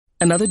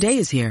Another day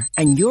is here,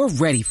 and you're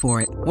ready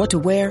for it. What to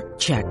wear?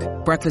 Check.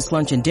 Breakfast,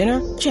 lunch, and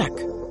dinner? Check.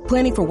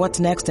 Planning for what's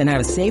next and how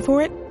to save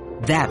for it?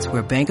 That's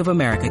where Bank of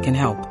America can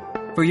help.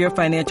 For your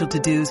financial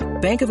to-dos,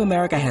 Bank of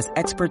America has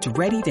experts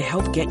ready to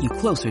help get you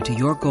closer to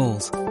your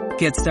goals.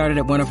 Get started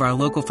at one of our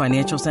local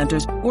financial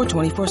centers or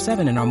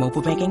 24/7 in our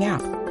mobile banking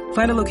app.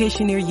 Find a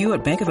location near you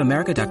at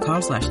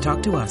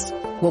bankofamerica.com/talktous.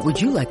 What would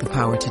you like the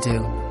power to do?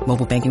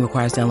 Mobile banking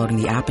requires downloading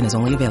the app and is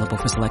only available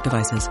for select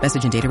devices.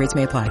 Message and data rates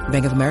may apply.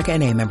 Bank of America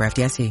N.A., member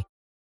FDIC.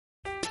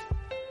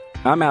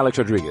 I'm Alex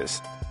Rodriguez.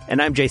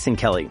 And I'm Jason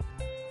Kelly.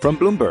 From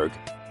Bloomberg,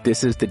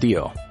 this is The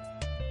Deal.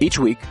 Each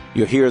week,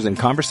 you'll hear us in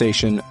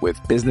conversation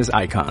with business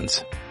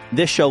icons.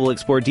 This show will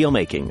explore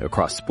deal-making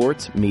across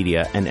sports,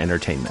 media, and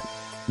entertainment.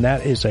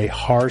 That is a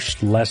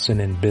harsh lesson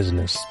in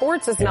business.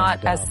 Sports is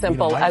not as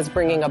simple as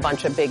bringing a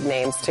bunch of big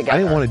names together. I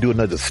didn't want to do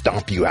another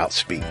stomp you out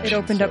speech. It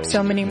opened up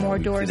so many more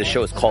doors. The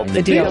show is called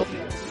The Deal.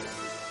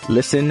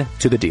 Listen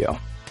to The Deal.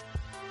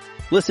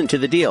 Listen to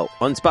The Deal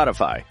on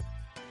Spotify.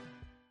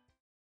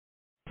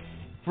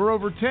 For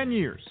over 10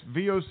 years,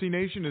 VOC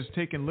Nation has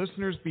taken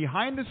listeners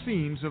behind the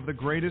scenes of the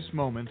greatest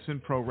moments in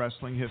pro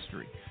wrestling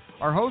history.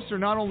 Our hosts are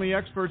not only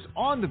experts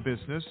on the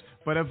business,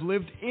 but have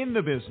lived in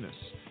the business.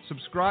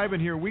 Subscribe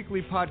and hear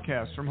weekly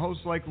podcasts from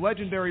hosts like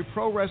legendary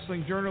pro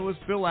wrestling journalist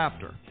Bill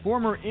Apter,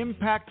 former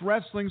Impact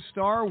Wrestling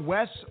star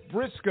Wes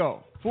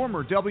Briscoe,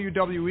 former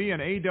WWE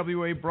and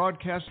AWA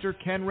broadcaster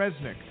Ken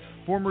Resnick,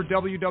 former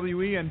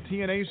WWE and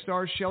TNA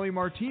star Shelly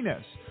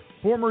Martinez,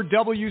 former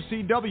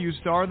WCW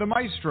star The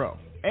Maestro,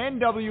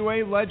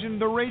 NWA legend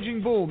The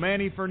Raging Bull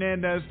Manny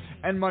Fernandez,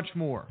 and much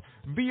more.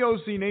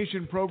 VOC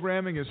Nation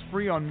programming is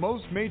free on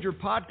most major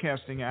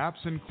podcasting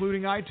apps,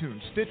 including iTunes,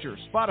 Stitcher,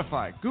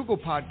 Spotify, Google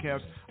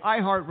Podcasts,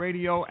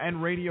 iHeartRadio,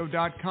 and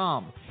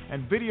Radio.com.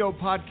 And video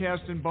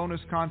podcast and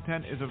bonus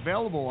content is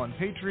available on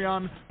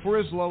Patreon for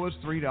as low as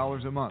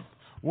 $3 a month.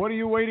 What are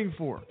you waiting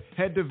for?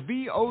 Head to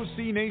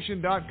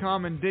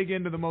VOCNation.com and dig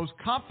into the most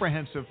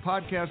comprehensive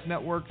podcast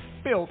network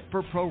built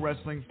for pro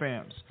wrestling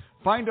fans.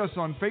 Find us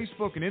on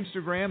Facebook and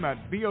Instagram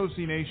at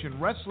VOC Nation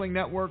Wrestling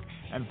Network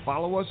and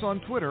follow us on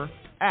Twitter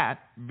at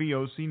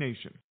VOC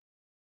Nation.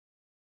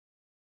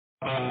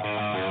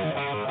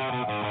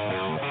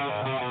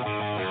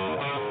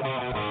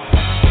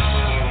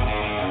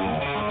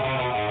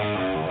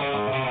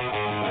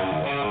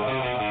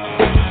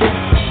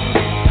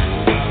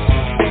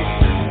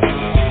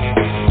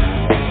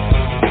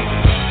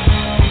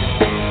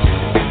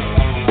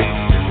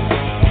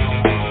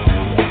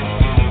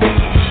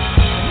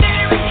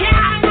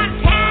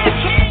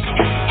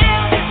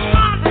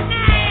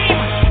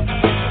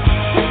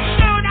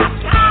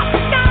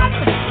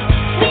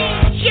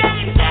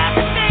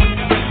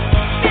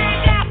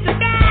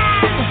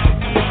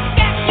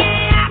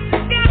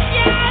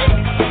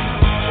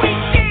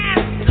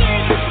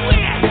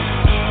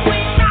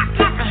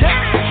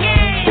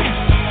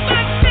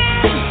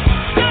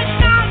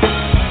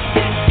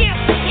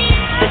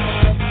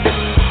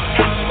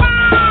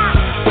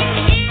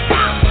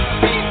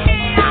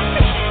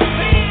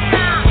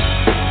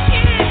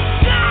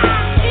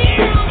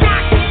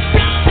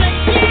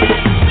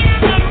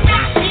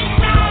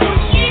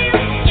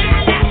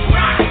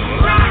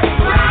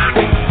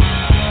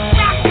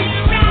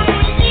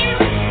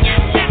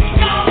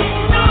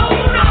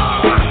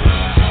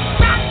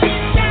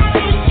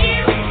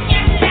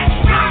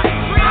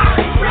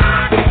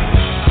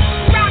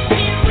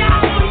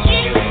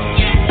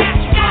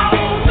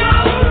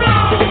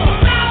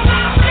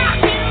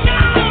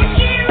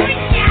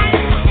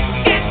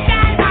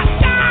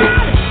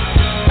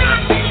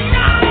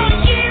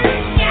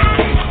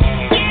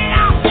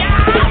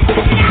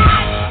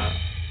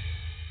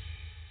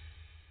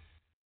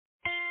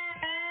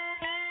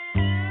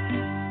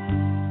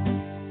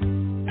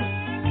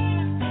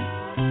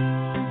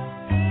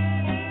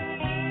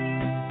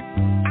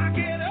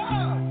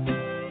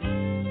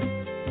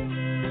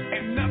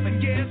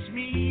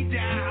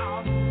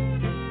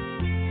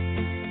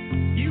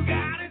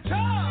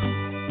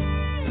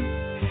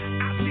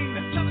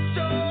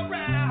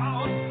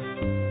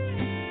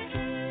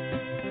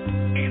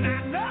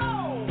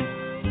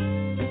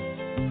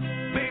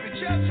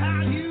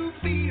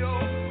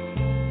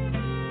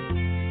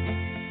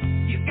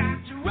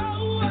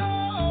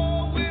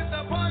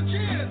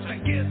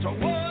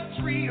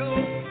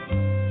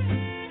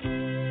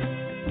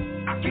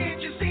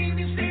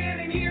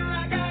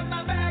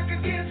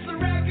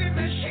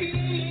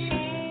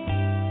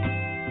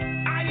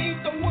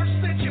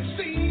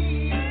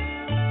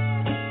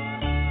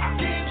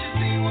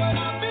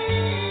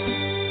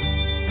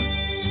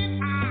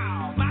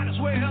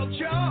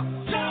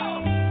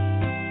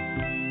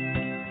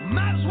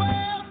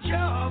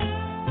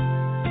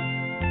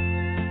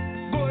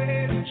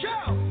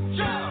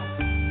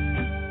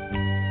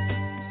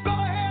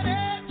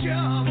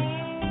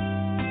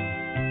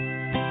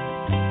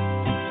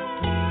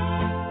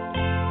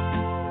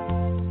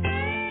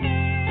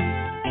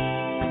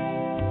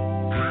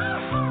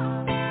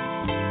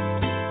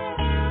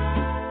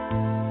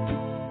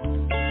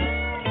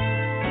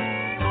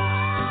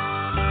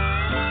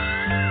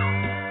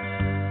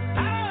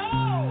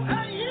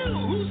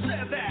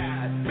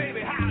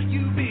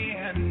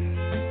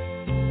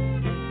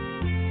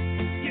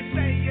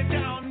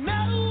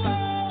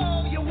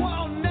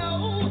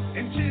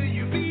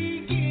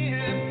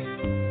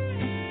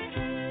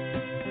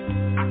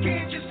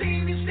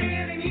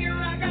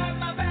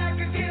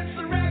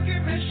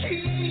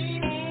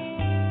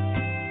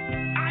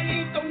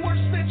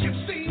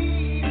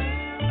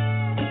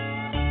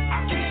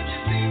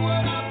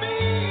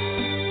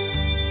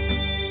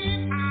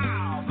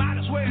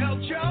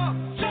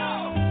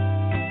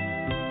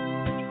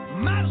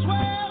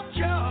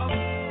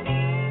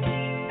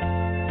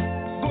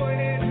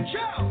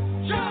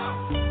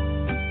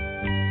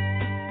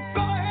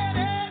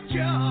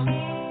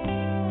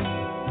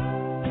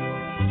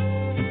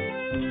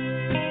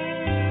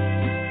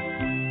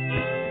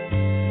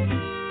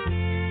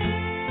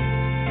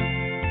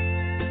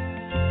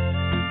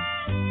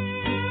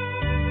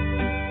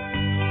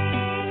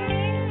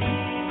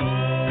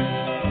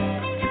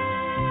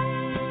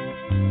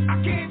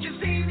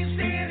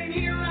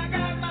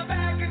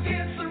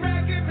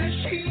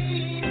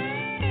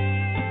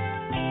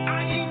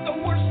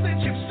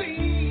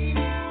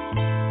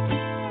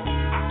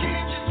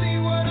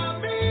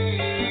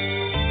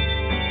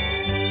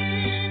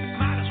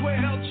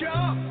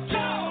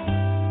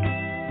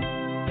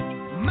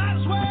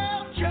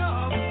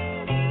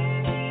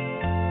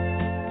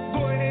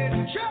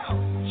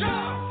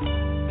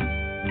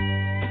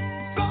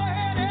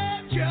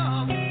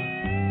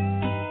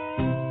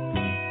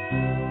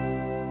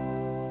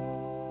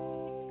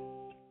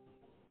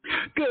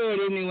 Good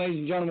evening, ladies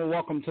and gentlemen.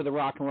 Welcome to the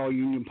Rock and Roll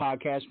Union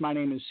Podcast. My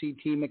name is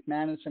C.T.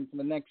 McManus, and for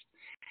the next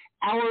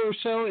hour or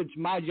so, it's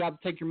my job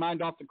to take your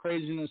mind off the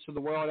craziness of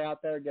the world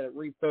out there, get it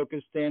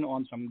refocused in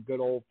on some good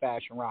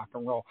old-fashioned rock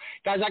and roll.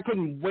 Guys, I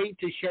couldn't wait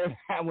to share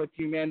that with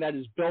you, man. That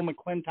is Bill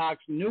McClintock's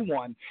new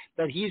one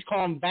that he's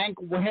calling Bank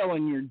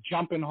Wailing Your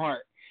Jumping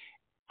Heart.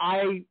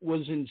 I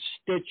was in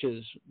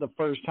stitches the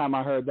first time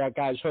I heard that,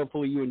 guys.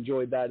 Hopefully you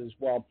enjoyed that as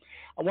well.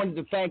 I wanted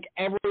to thank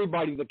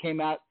everybody that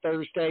came out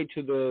Thursday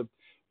to the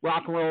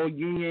Rock and Roll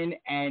Union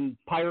and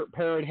Pirate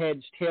Parrot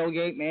Heads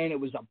tailgate. Man, it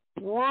was a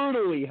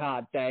brutally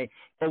hot day,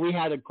 but we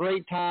had a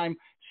great time,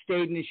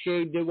 stayed in the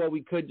shade, did what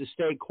we could to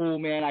stay cool,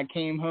 man. I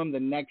came home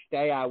the next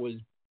day. I was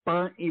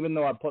burnt, even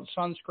though I put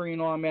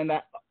sunscreen on, man.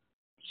 That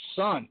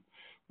sun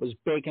was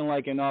baking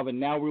like an oven.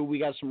 Now we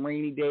got some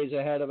rainy days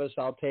ahead of us.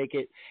 I'll take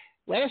it.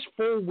 Last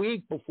full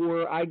week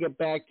before I get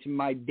back to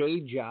my day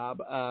job,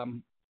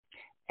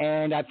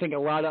 and I think a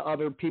lot of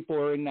other people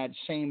are in that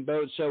same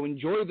boat. So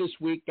enjoy this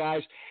week,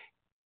 guys.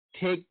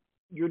 Take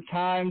your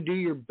time, do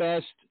your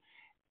best,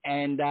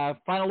 and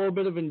find a little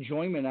bit of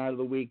enjoyment out of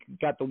the week.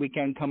 Got the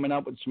weekend coming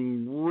up with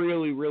some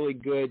really, really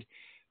good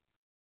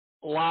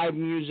live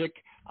music.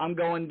 I'm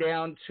going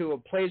down to a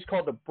place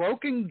called the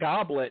Broken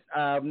Goblet.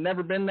 I've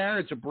never been there.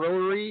 It's a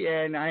brewery,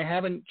 and I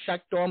haven't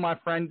checked on my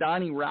friend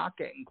Donnie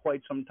Rocket in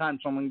quite some time,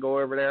 so I'm going to go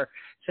over there,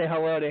 say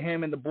hello to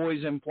him and the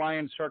boys in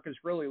Flying Circus.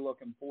 Really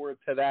looking forward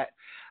to that.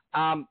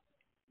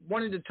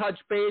 Wanted to touch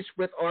base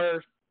with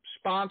our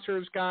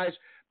sponsors, guys.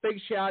 Big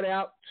shout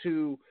out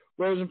to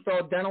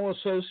Rosenfeld Dental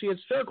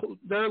Associates.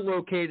 They're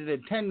located at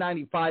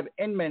 1095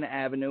 Inman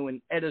Avenue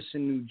in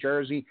Edison, New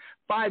Jersey,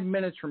 5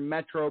 minutes from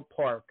Metro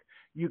Park.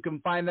 You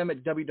can find them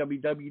at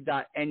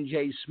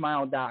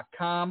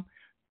www.njsmile.com.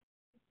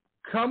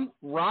 Come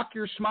rock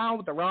your smile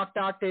with the Rock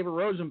Doc David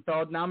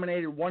Rosenfeld,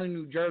 nominated one of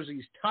New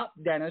Jersey's top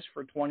dentists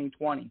for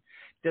 2020.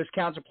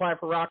 Discounts apply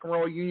for Rock and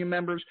Roll Union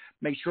members.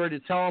 Make sure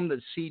to tell them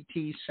that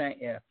CT sent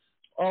you.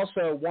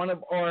 Also, one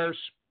of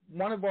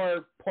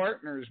our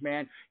partners,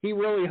 man, he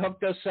really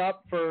hooked us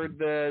up for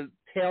the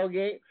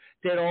tailgate,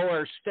 did all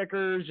our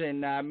stickers, and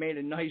made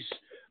a nice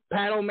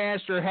Paddle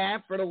Master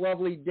hat for the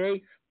lovely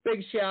day.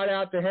 Big shout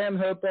out to him.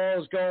 Hope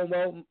all is going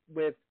well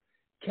with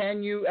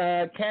Ken.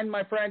 Ken,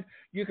 my friend,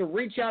 you can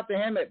reach out to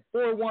him at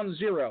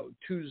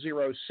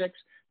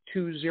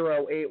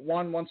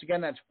 410-206-2081. Once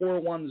again, that's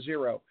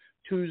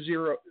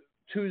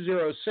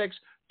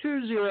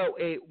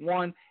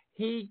 410-206-2081.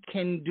 He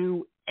can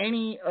do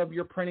any of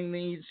your printing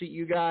needs that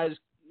you guys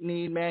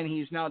need, man.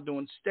 He's now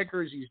doing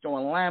stickers. He's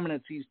doing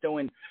laminates. He's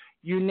doing,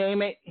 you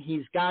name it,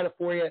 he's got it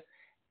for you.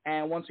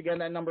 And once again,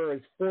 that number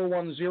is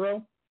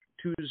 410-206-2081,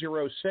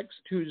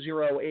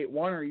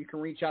 or you can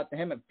reach out to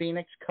him at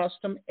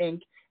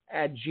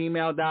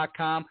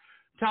phoenixcustominc@gmail.com.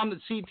 Tell him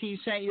that CT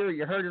sent you, or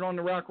you heard it on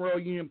the Rock and Roll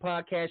Union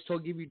Podcast. He'll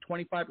give you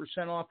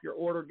 25% off your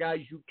order, guys.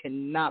 You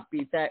cannot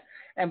beat that.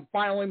 And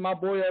finally, my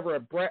boy over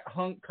at Brett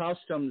Hunt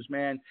Customs,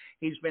 man.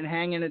 He's been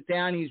hanging it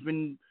down. He's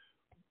been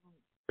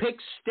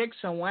picks, sticks,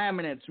 and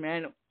laminates,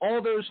 man.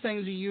 All those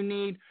things that you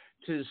need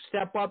to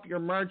step up your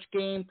merch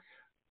game.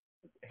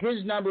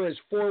 His number is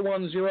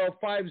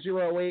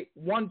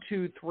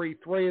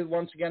 410-508-1233.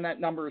 Once again,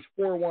 that number is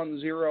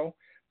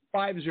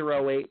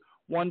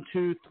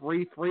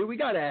 410-508-1233. We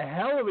got a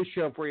hell of a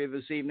show for you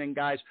this evening,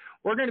 guys.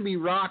 We're going to be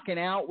rocking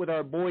out with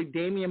our boy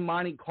Damian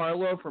Monte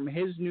Carlo from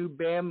his new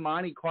band,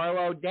 Monte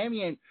Carlo.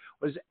 Damian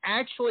was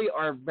actually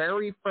our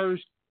very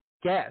first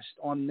guest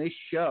on this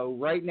show.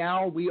 Right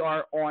now, we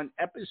are on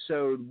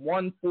episode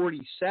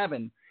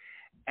 147,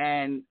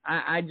 and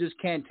I just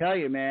can't tell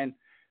you, man,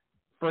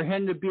 for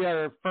him to be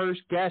our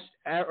first guest,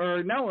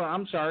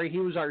 he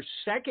was our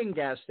second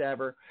guest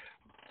ever.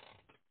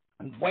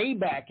 way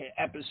back at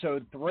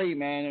episode 3,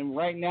 man. And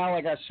right now,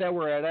 like I said,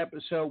 we're at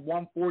episode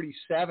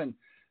 147.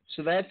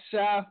 So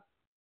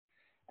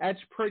that's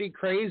pretty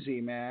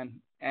crazy, man.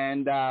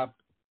 And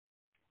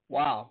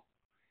wow,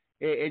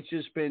 it's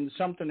just been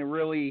something to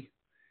really.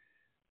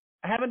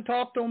 I haven't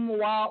talked to him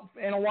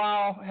in a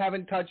while.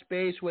 Haven't touched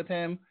base with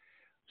him.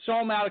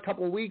 Saw him out a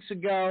couple of weeks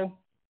ago,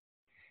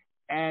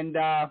 and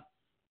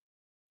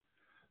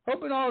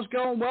hoping all is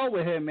going well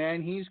with him,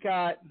 man. He's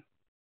got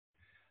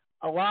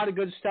a lot of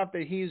good stuff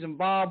that he's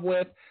involved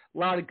with, a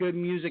lot of good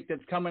music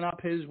that's coming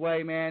up his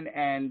way, man,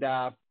 and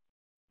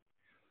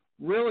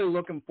really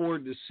looking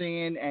forward to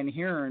seeing and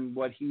hearing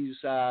what he's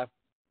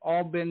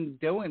all been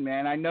doing,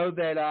 man. I know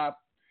that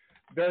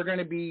they're going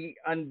to be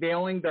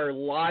unveiling their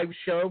live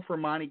show for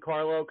Monte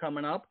Carlo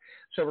coming up,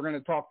 so we're going to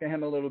talk to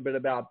him a little bit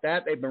about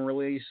that. They've been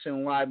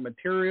releasing live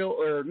material,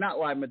 or not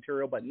live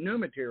material, but new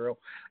material,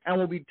 and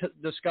we'll be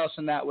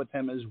discussing that with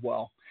him as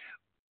well.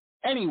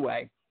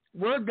 Anyway,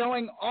 we're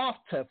going off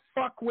to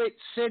Fuckwit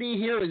City.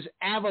 Here is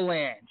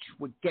Avalanche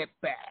with Get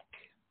Back.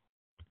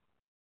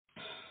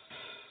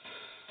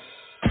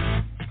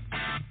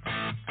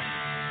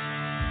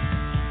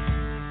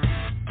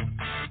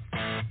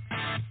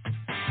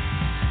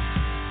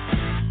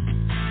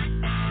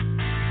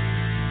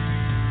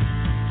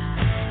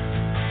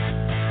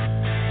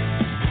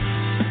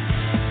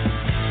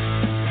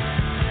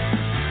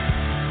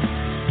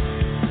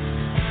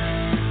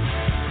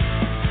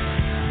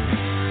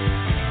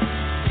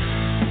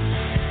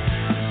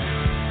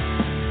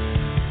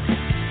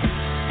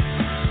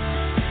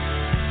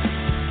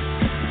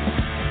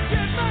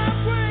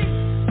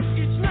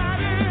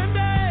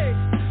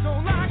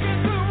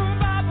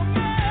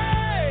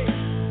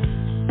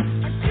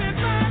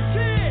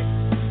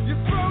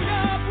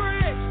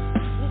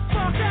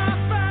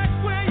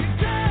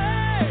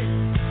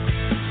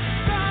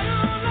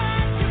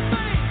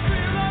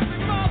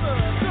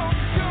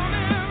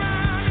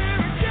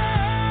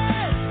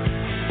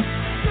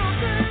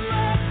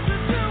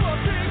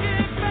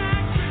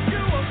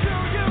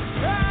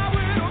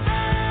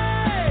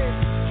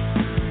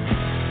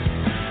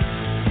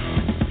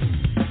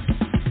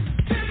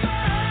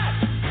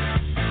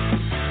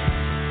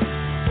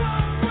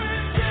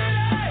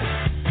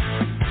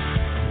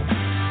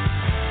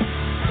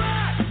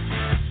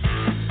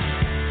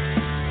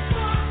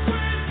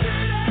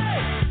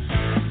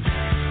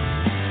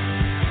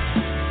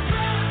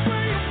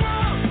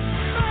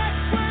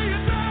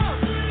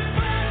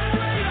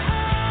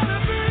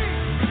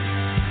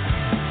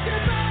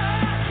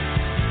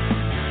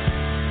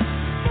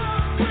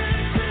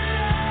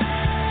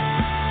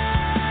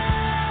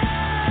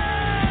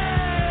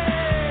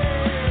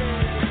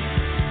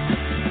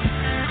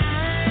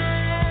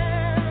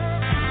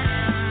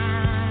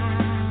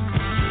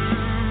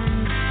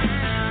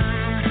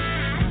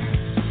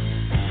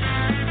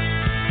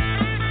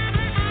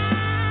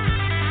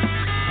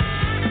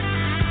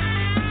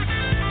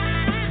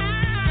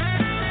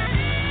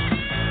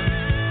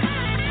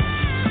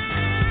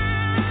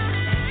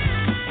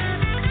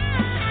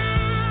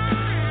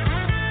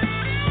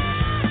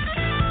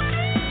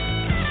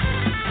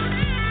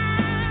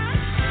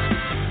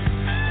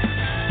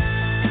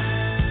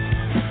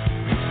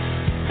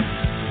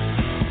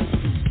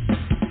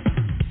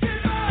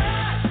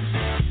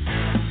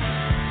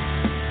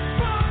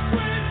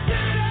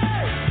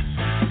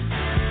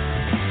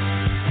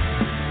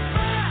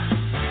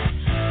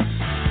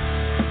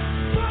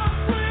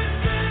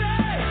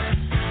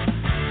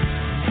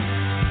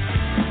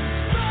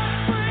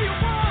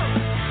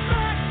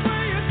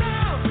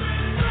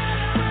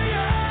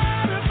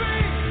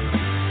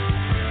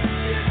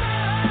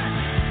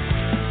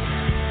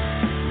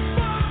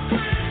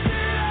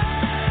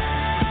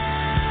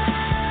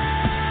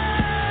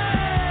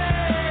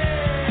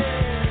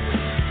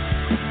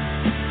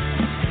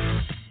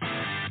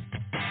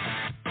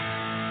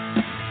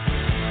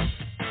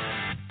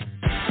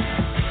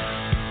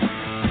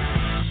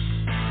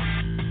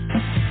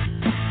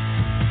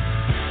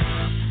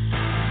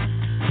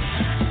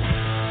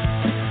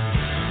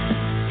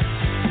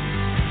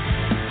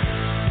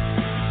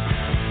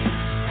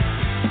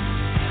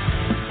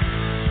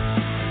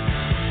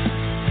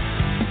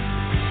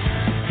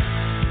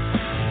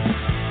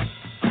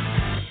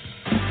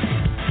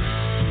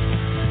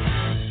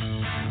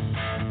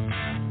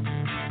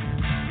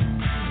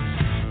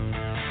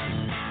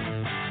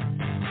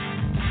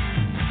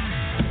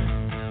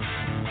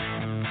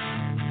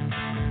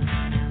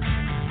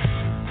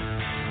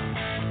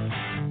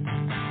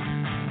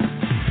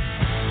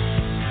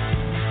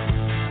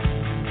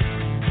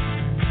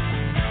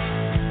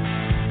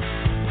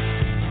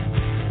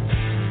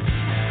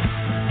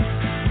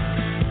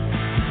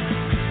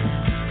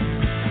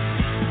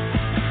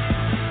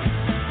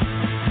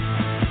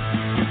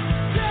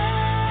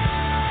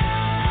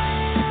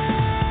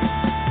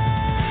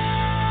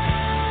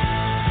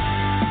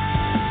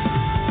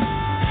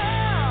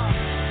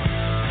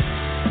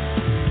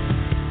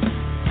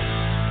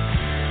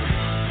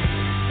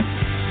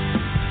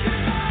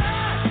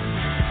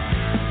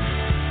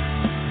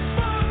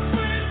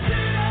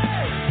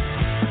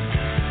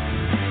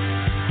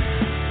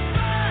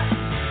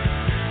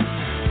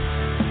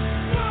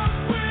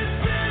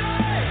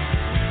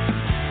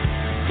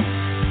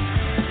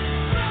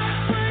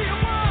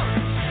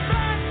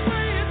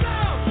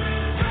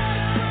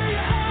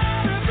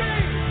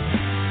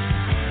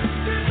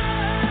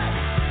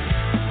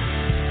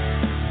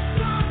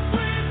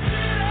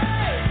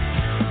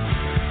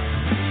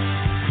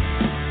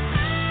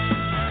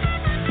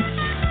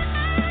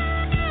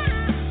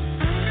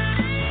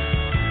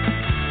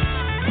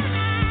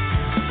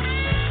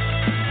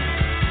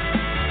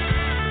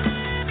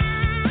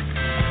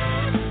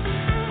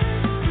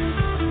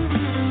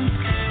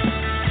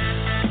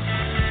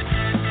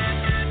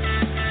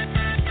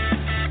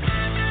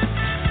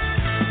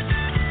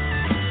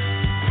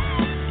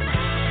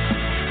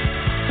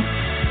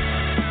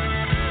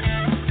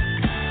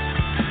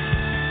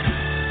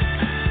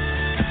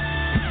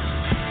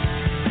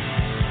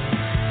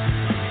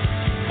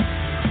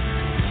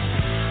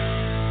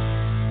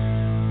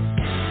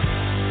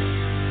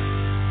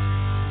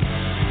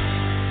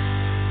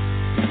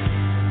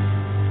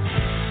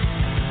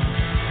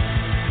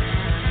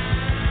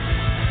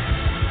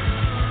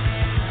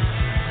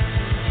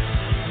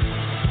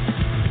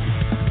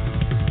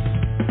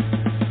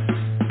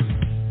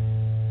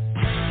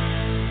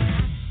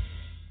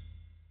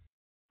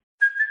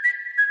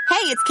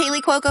 it's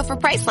Kaylee Cuoco for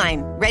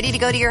Priceline. Ready to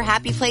go to your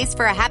happy place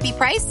for a happy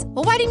price?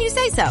 Well, why didn't you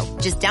say so?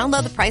 Just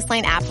download the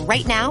Priceline app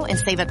right now and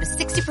save up to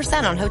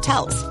 60% on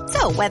hotels.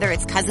 So whether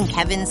it's Cousin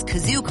Kevin's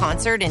Kazoo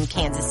Concert in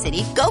Kansas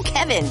City, go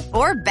Kevin,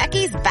 or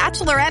Becky's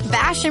Bachelorette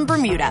Bash in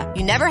Bermuda,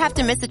 you never have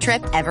to miss a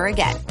trip ever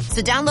again.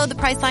 So download the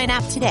Priceline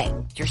app today.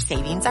 Your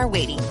savings are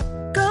waiting.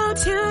 Go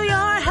to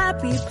your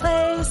happy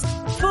place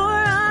for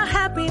a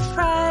happy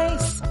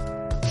price.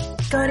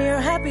 Go to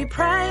your happy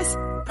price,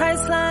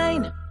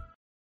 Priceline.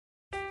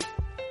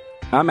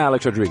 I'm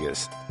Alex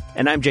Rodriguez.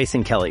 And I'm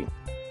Jason Kelly.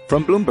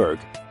 From Bloomberg,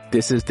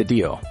 this is The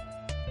Deal.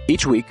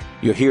 Each week,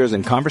 you'll hear us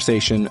in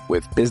conversation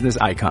with business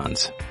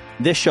icons.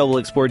 This show will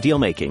explore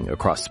deal-making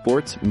across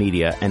sports,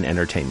 media, and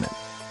entertainment.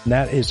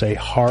 That is a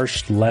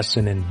harsh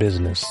lesson in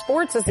business.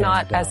 Sports is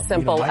not as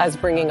simple as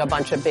bringing a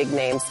bunch of big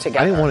names together.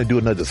 I didn't want to do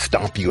another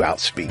stomp you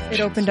out speech. It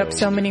opened up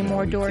so many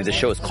more doors. The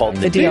show is called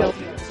The Deal.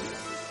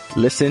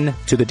 Listen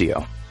to The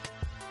Deal.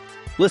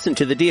 Listen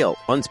to The Deal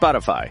on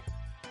Spotify.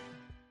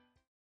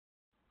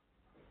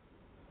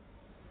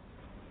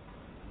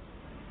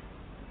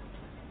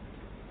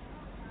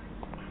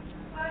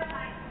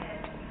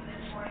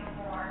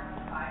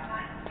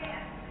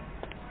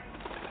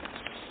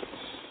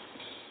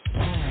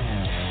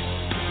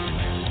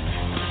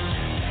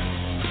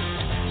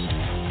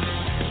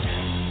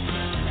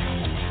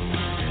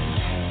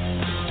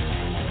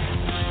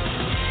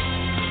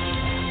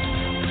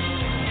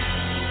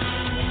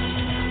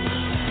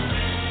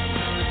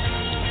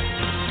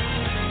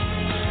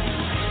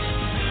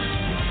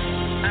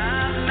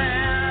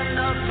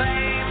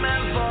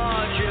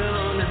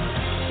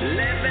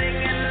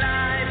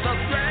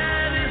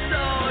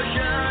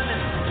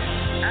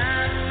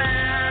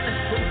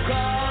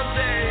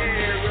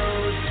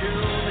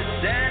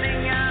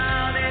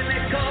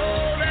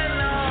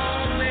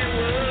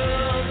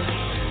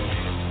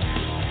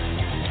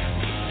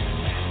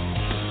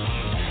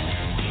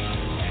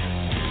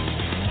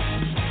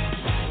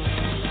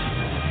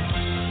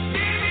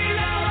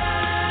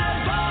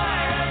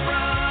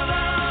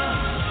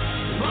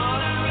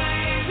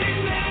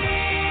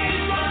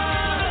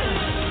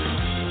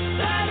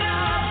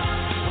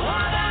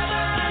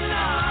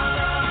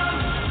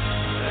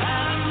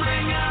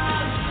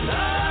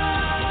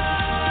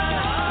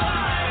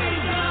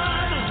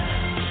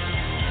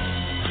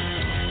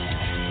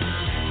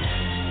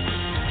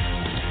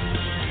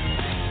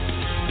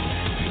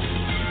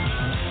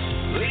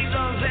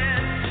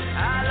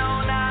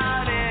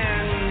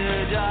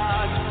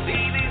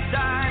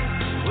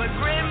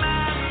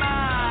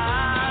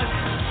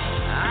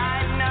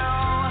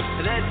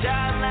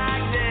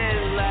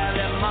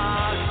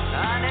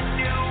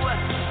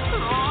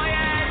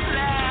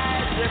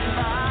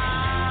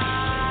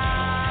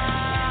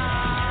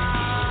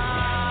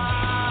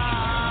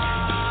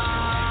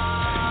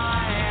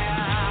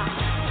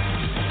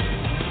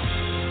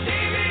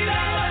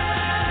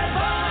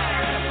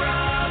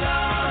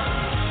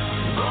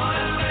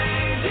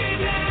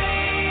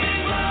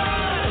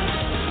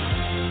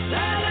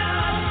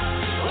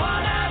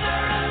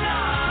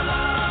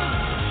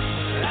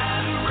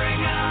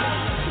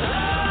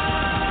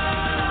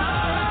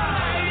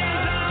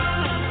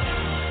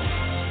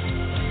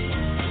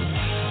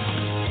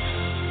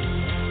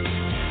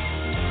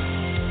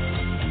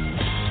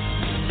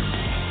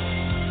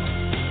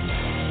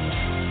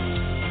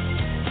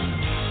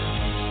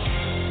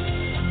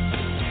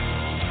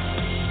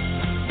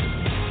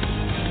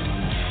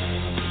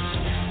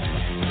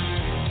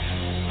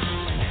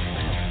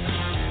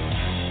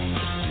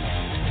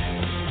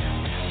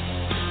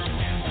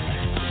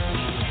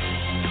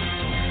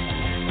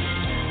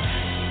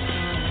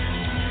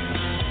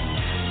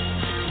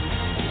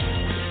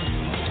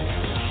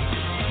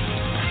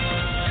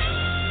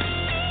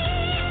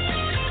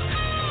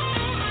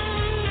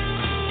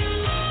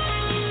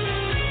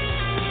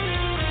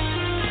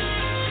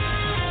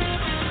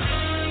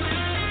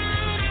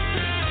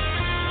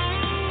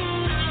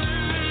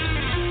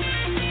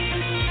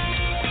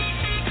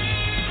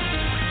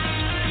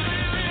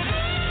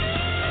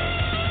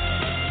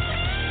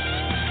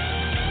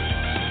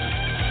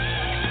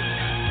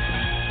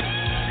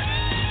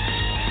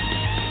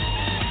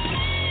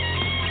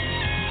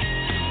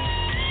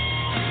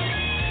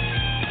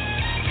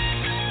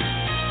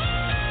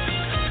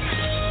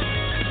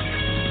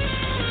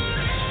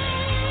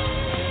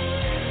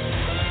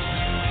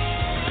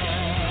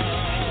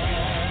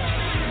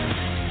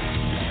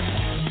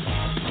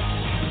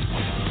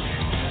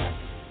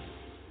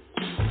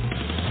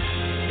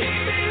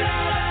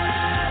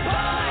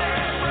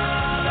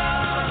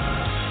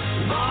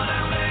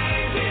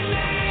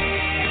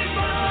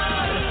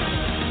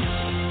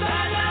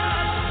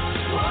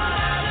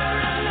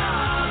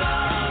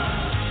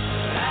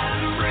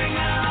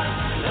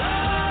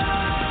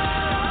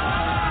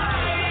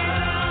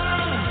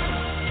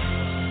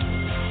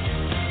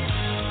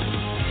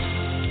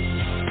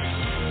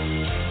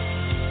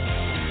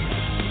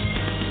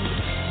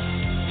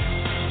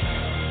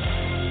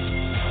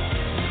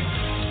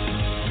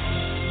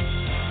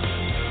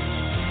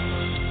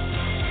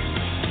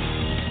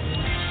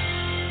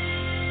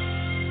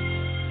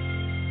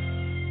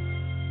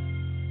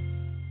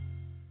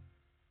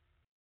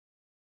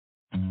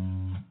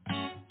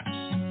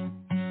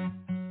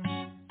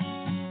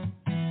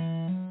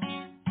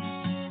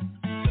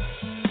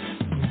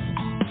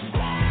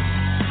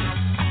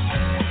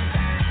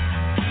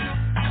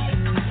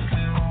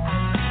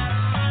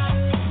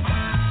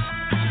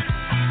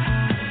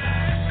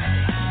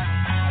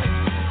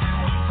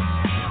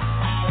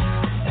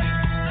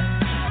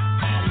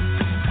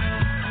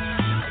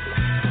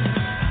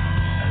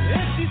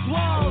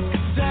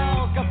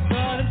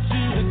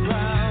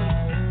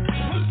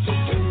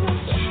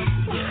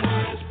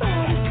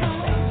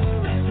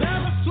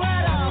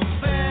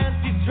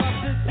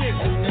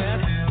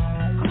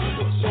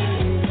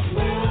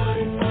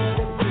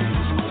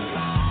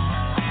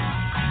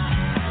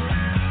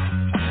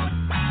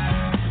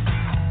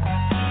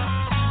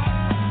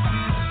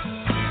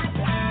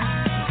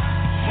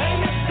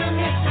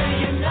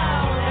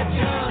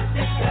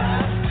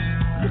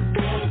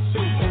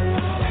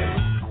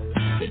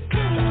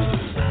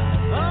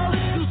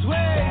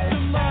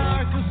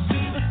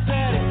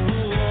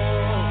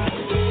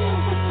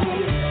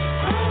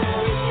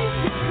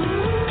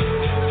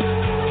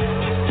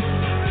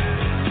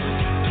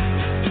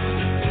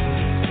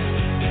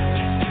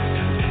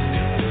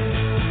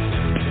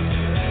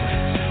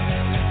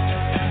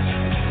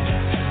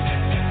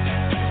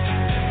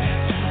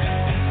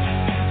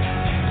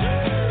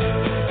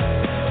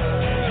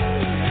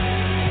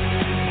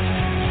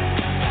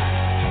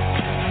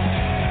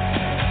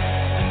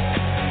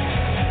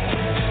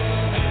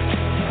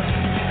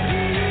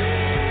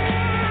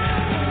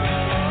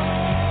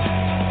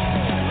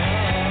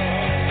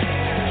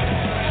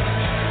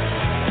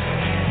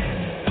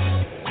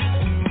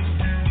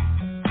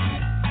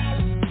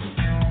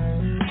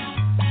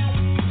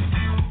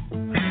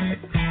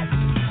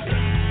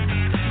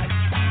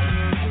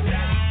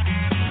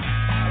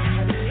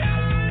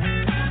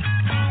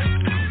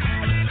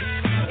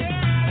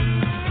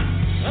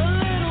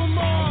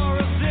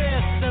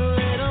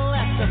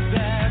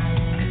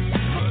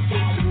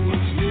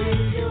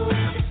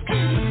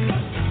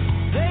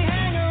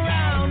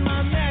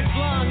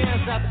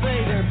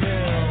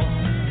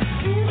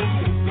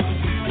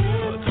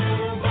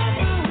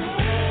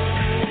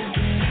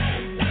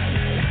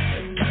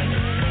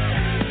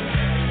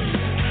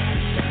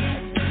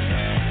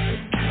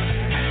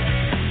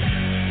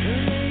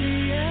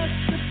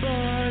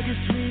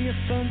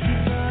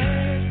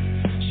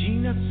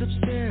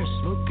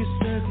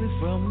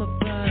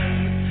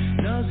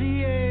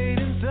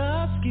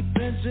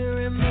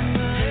 her in my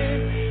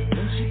mind.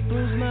 When she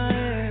pulls my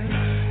hair,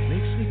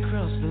 makes me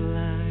cross the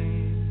line.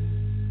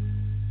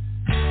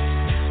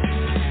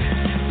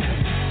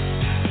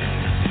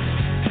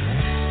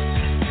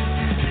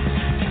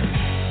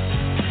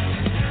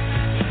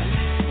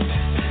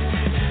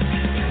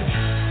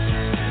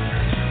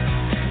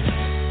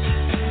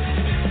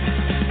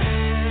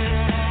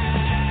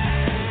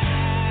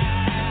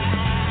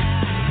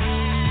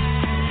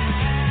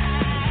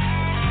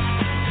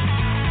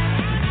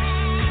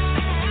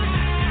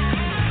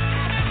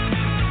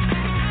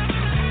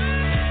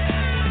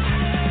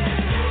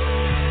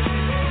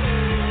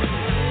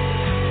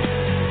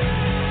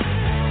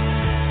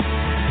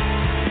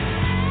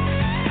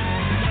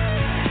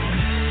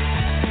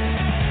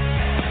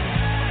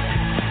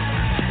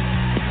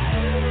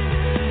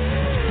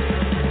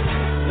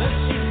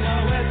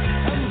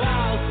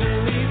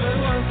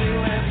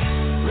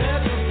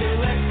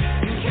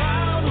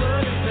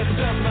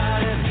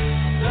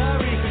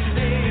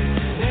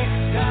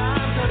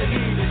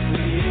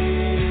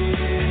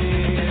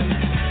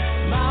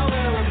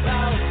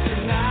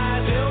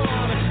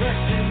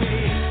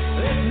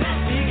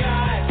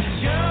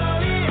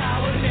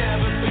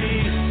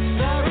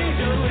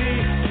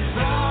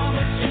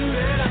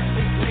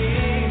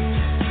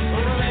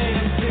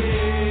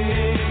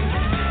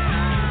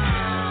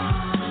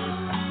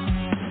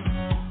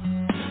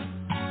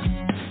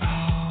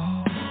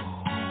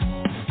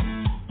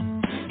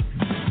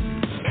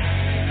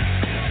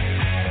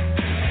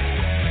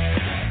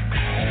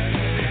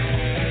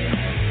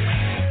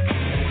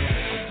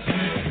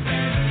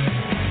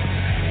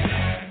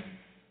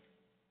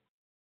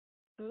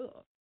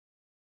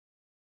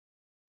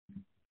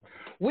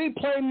 We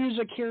play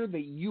music here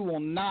that you will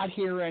not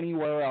hear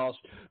anywhere else.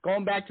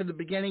 Going back to the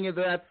beginning of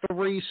that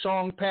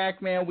 3-song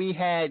pack, man, we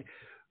had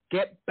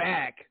Get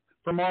Back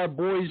from our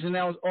boys in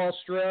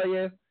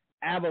Australia,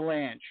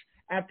 Avalanche.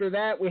 After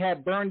that, we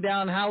had Burn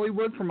Down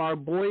Hollywood from our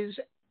boys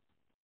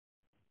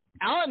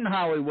out in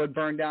Hollywood,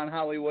 Burn Down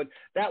Hollywood.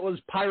 That was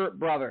Pirate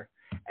Brother.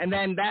 And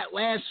then that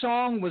last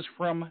song was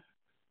from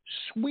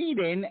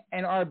Sweden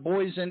and our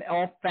boys in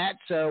El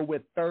Fatso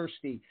with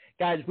Thirsty.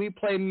 Guys, we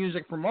play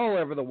music from all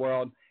over the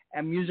world,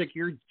 and music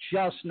you're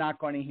just not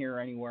going to hear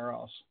anywhere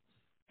else.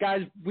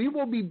 Guys, we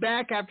will be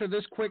back after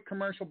this quick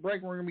commercial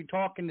break. We're going to be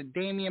talking to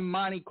Damian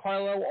Monte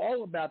Carlo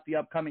all about the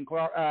upcoming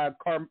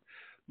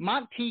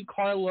Monte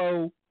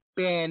Carlo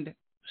band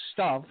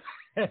stuff.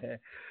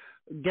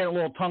 Get a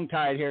little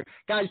tongue-tied here.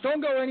 Guys,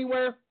 don't go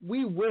anywhere.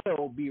 We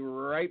will be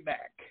right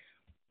back.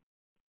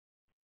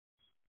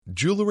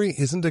 Jewelry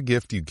isn't a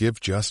gift you give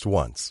just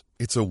once.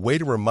 It's a way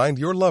to remind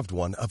your loved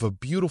one of a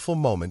beautiful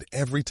moment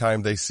every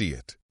time they see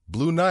it.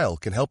 Blue Nile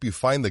can help you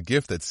find the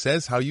gift that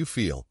says how you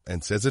feel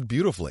and says it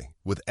beautifully,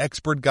 with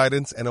expert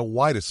guidance and a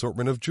wide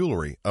assortment of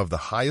jewelry of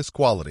the highest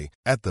quality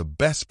at the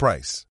best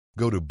price.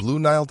 Go to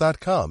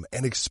BlueNile.com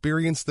and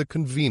experience the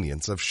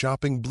convenience of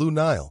shopping Blue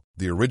Nile,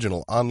 the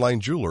original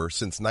online jeweler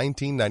since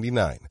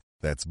 1999.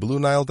 That's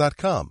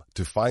BlueNile.com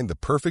to find the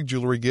perfect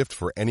jewelry gift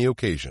for any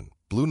occasion.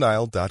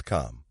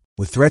 BlueNile.com.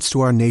 With threats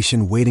to our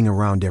nation waiting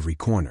around every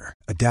corner,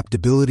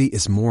 adaptability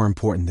is more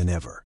important than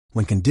ever.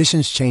 When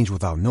conditions change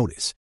without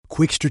notice,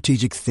 quick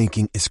strategic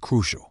thinking is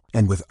crucial,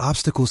 and with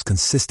obstacles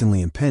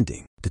consistently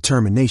impending,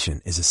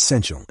 determination is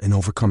essential in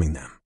overcoming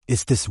them.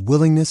 It's this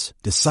willingness,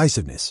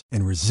 decisiveness,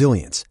 and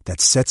resilience that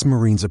sets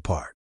Marines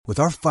apart. With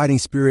our fighting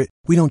spirit,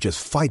 we don't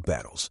just fight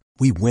battles,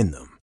 we win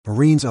them.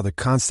 Marines are the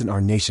constant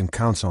our nation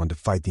counts on to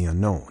fight the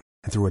unknown,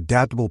 and through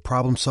adaptable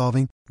problem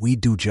solving, we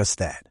do just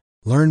that.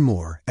 Learn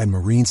more at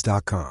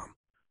Marines.com.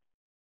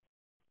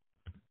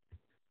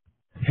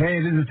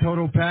 Hey, this is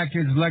Total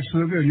Package, Lex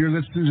Luger, and you're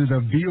listening to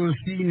the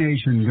VOC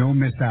Nation. Don't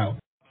miss out.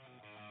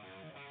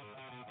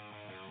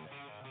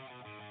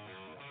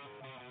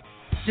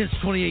 Since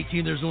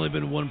 2018, there's only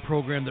been one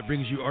program that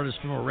brings you artists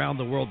from around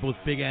the world, both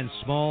big and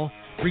small,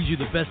 brings you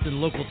the best in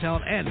local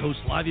talent, and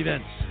hosts live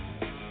events.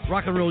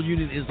 Rock and Roll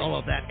Union is all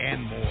of that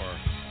and more.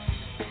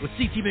 With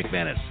C.T.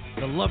 McManus,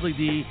 the lovely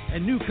D,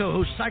 and new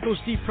co-host Psycho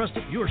Steve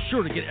Preston, you're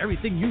sure to get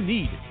everything you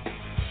need.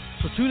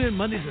 So tune in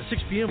Mondays at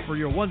 6 p.m. for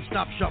your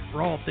one-stop shop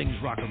for all things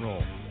rock and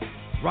roll.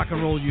 Rock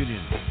and Roll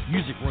Union,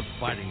 music worth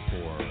fighting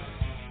for.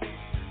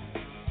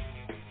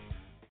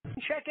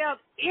 Check out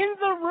In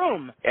the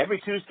Room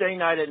every Tuesday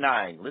night at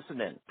 9. Listen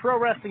in. Pro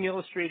Wrestling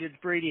Illustrated's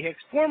Brady Hicks,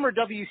 former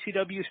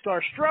WCW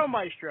star Stro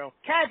Maestro,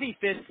 Kathy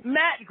Fitz,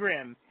 Matt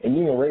Grimm. And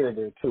you and Ray are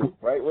there too,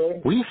 right,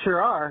 Ray? We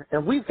sure are,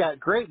 and we've got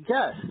great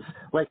guests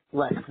like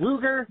Lex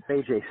Luger,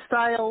 AJ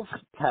Styles,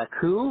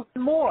 Haku,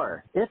 and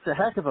more. It's a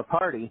heck of a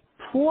party.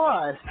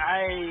 Plus,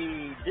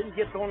 I didn't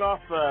get thrown off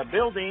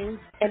buildings.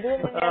 And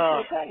didn't get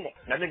pregnant.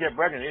 I didn't get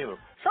pregnant either.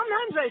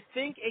 Sometimes I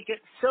think it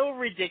gets so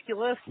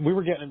ridiculous. We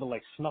were getting into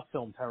like snuff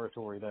film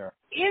territory there.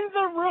 In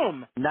the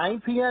Room.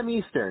 9 p.m.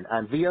 Eastern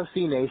on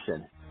VOC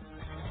Nation.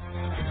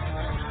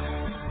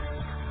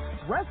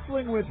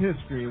 Wrestling with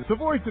History, the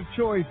voice of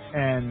choice,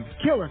 and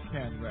Killer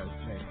Ken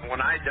Resnick.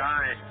 When I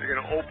die, they're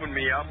going to open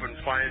me up and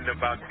find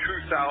about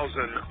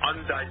 2,000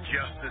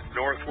 undigested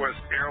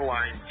Northwest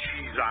Airlines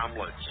cheese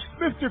omelets.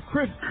 Mr.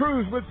 Chris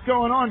Cruz, what's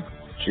going on?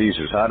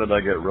 Jesus, how did I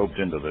get roped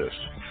into this?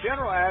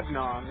 General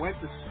Adnan went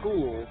to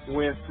school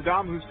with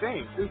Saddam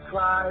Hussein. He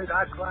cried,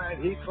 I cried,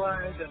 he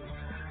cried, and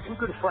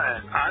we're good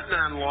friends.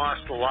 Adnan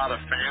lost a lot of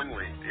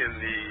family in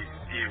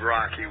the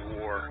Iraqi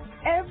war.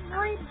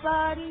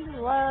 Everybody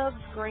loves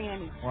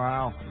Granny.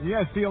 Wow.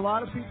 Yeah, see, a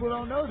lot of people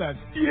don't know that.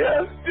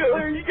 Yes,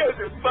 Killer, you guys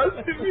are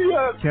busting me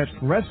up. Catch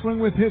Wrestling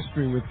with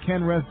History with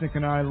Ken Resnick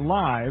and I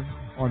live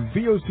on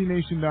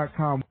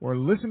VOCNation.com or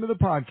listen to the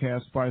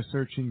podcast by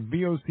searching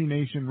VOC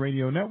Nation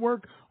Radio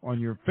Network on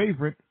your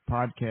favorite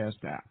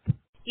podcast app.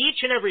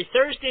 Each and every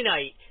Thursday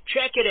night,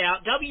 check it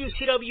out.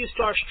 WCW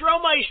star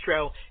Stro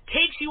Maestro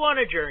takes you on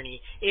a journey.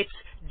 It's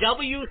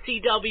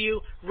WCW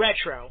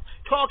Retro.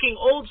 Talking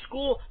old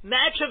school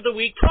match of the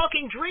week,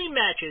 talking dream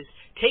matches,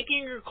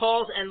 taking your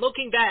calls and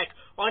looking back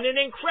on an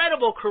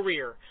incredible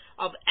career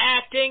of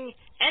acting,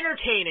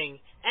 entertaining,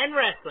 and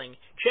wrestling.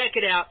 Check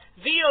it out,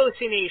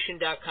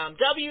 VOCNation.com,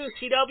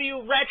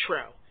 WCW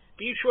Retro.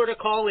 Be sure to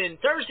call in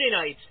Thursday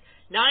nights,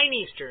 9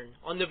 Eastern,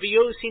 on the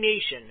VOC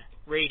Nation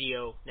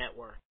Radio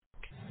Network.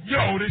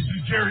 Yo, this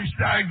is Jerry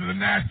Stein of the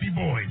Nasty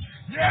Boys.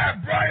 Yeah,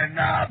 Brian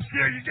Knobs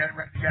here. You getting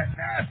ready to get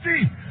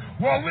nasty?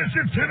 Well,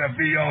 listen to the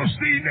VOC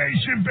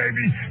Nation,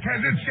 baby,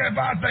 because it's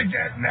about to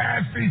get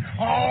nasty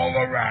all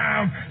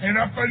around and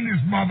up in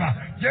this mother.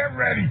 Get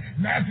ready.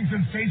 Nasty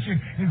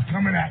Sensation is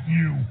coming at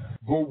you.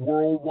 The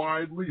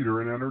worldwide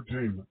leader in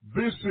entertainment.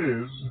 This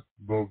is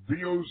the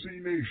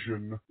VOC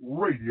Nation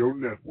Radio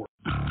Network.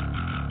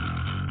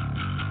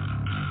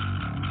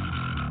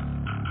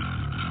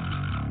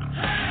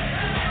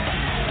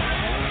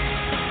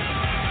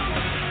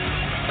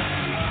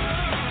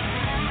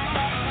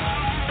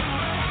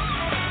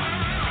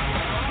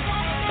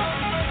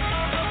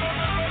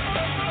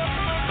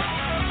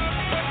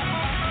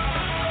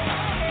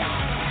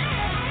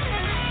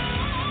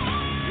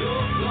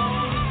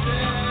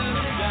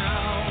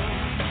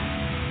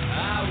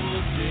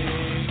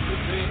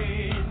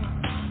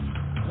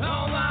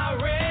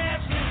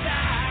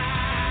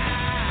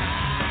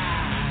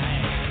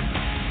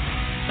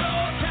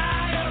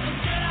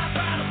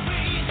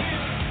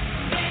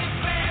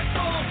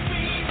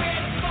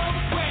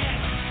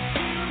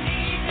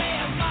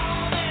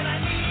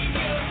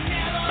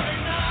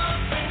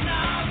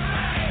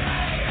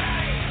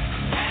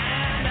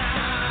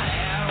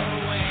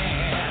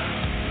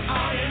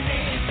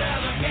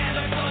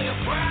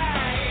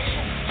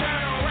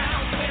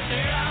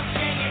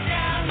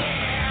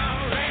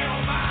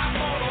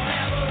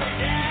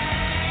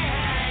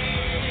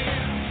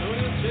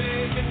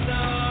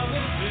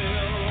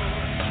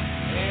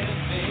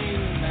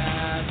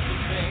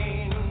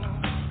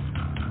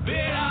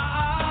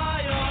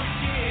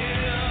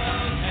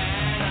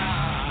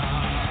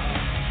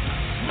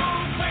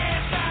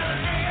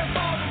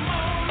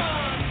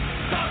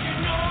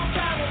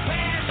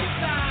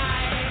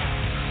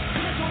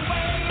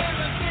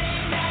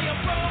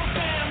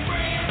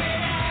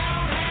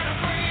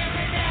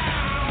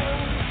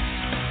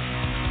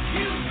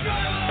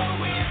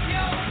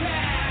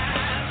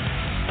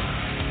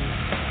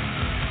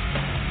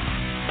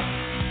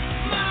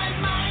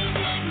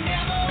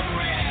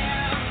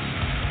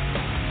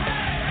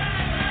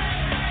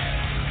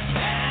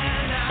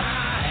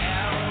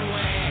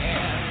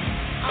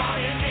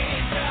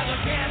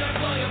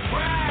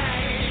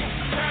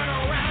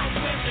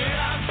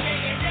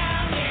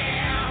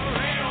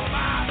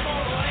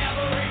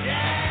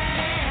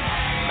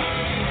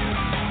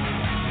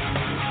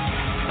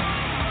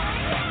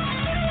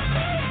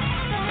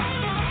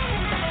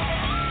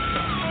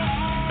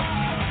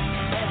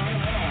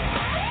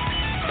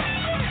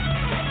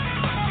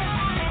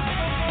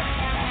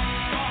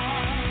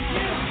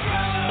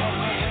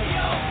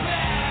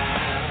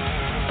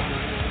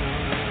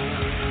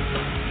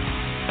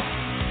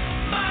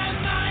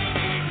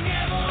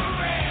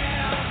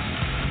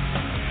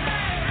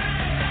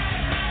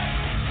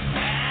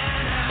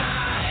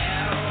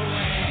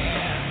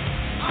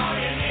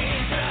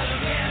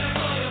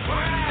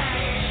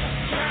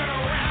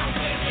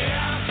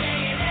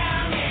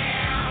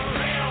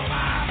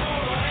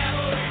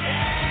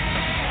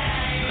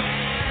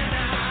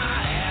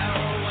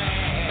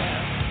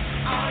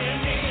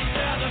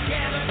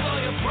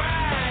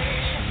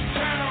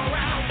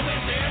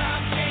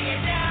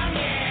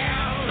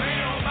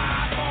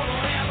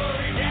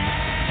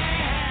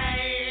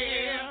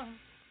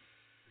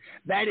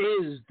 That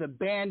is the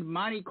band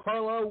Monte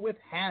Carlo with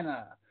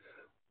Hannah.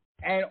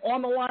 And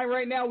on the line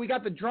right now, we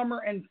got the drummer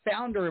and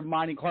founder of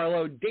Monte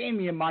Carlo,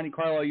 Damian Monte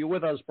Carlo. You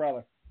with us,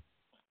 brother?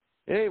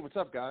 Hey, what's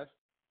up, guys?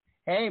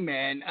 Hey,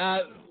 man.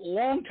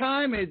 Long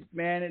time,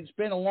 it's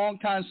been a long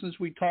time since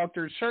we talked.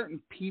 There's certain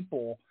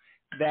people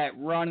that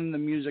run in the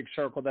music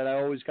circle that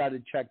I always got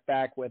to check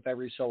back with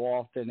every so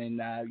often,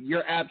 and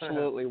you're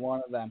absolutely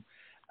one of them.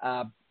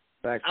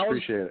 Thanks,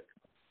 appreciate it.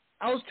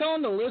 I was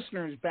telling the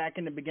listeners back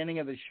in the beginning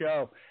of the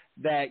show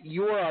that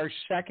you were our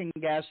second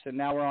guest, and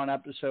now we're on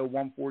episode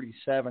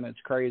 147. It's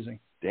crazy.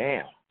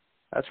 Damn,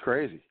 that's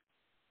crazy.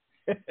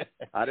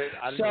 I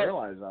didn't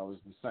realize I was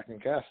the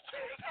second guest.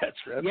 that's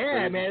yeah,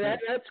 crazy. Man,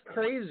 that's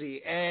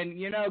crazy. And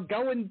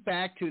going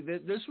back to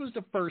this was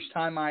the first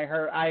time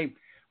I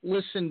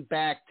listened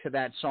back to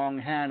that song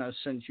Hannah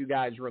since you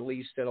guys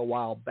released it a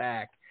while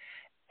back,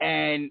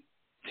 and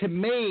to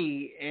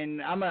me,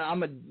 and I'm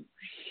a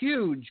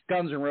huge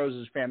Guns N'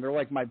 Roses fan. They're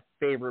like my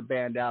favorite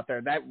band out there.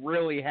 That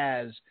really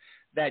has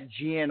that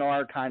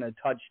GNR kind of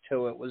touch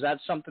to it. Was that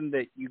something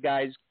that you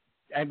guys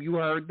have you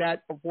heard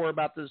that before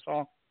about this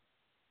song?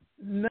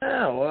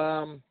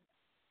 No,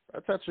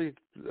 that's actually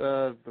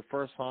the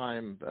first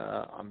time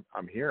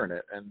I'm hearing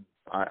it, and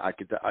I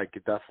could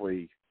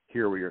definitely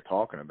hear what you're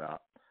talking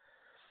about.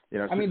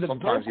 I mean, the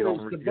sometimes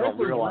vocals you don't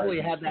realize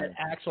really have that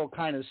Axl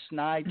kind of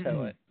snide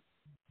to it.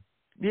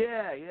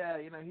 Yeah.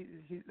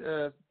 He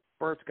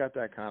Bert's got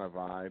that kind of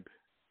vibe.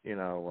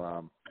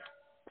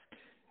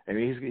 I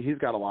mean, he's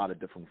got a lot of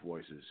different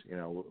voices,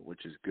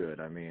 which is good.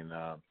 I mean,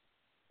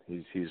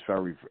 he's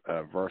very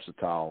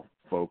versatile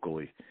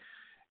vocally,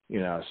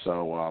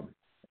 so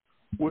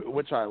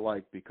which I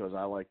like because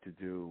I like to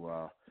do,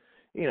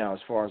 as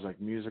far as like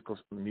music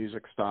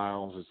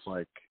styles, it's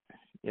like,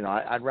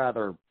 I'd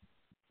rather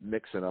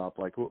mix it up.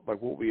 Like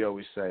what we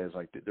always say is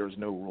like there's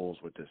no rules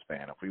with this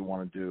band. If we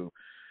want to do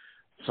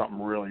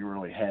something really,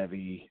 really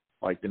heavy,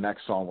 like the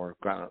next song we're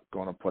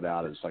going to put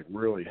out is like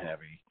really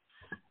heavy,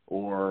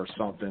 or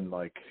something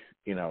like,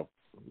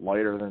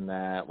 lighter than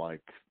that,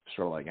 like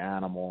sort of like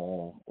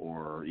Animal,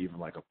 or even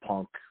like a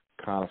punk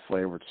kind of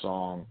flavored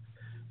song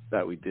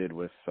that we did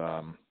with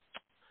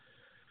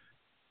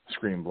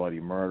Scream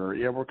Bloody Murder.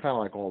 Yeah, we're kind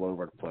of like all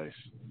over the place.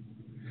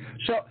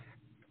 So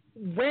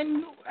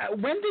when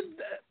did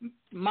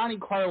Monte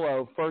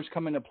Carlo first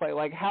come into play?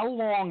 Like, how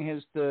long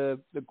has the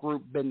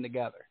group been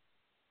together?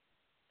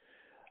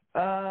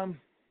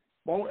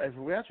 Well,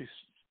 we actually,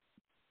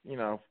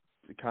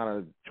 kind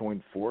of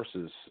joined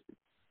forces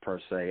per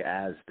se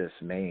as this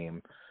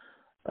name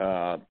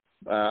about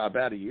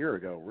a year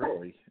ago,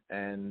 really.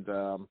 And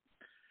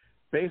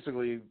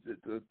basically,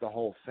 the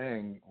whole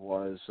thing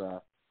was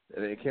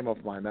it came up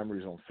with my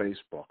memories on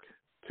Facebook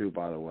too.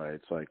 By the way,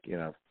 it's like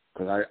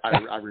because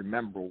I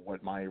remember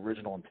what my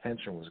original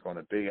intention was going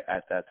to be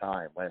at that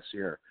time last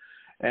year.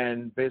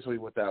 And basically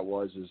what that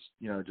was is,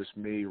 just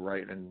me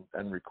writing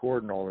and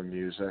recording all the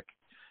music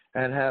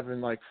and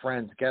having like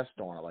friends guest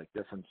on it, like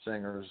different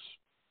singers,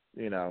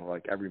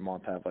 like every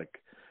month have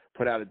like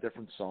put out a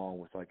different song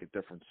with like a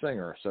different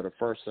singer. So the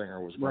first singer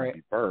was going to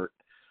be Bert,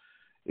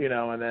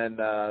 and then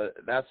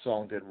that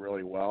song did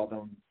really well.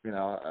 Then,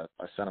 I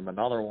sent him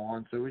another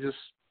one. So we just,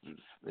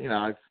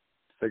 I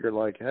figured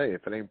like, hey,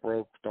 if it ain't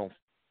broke, don't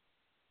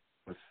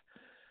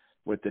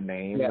with the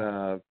name,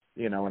 and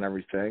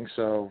everything.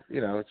 So,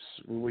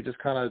 we just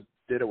kind of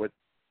did it with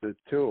the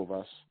two of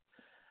us,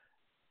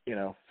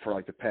 for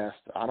like the past,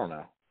 I don't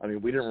know. I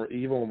mean, we didn't,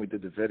 even when we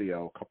did the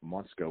video a couple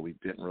months ago, we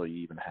didn't really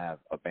even have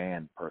a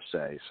band per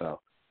se. So,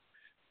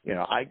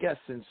 I guess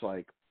since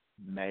like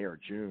May or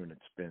June,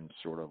 it's been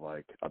sort of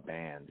like a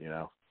band,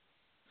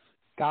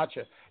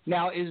 Gotcha.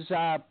 Now is,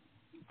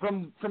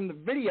 from the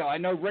video, I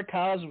know Rick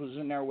Haas was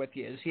in there with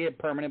you. Is he a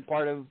permanent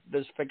part of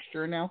this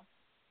fixture now?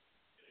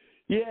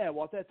 Yeah,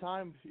 well, at that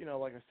time,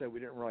 like I said, we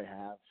didn't really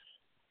have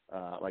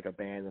like a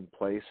band in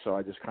place, so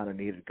I just kind of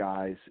needed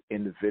guys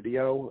in the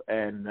video.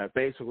 And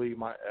basically,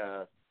 my,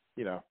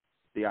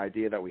 the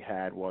idea that we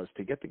had was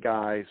to get the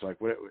guys, like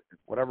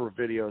whatever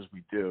videos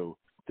we do,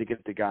 to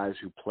get the guys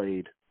who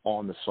played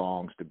on the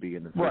songs to be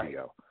in the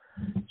video.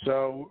 Right.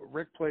 So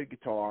Rick played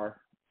guitar,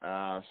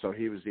 so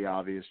he was the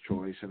obvious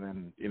choice, and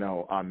then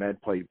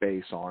Ahmed played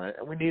bass on it,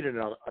 and we needed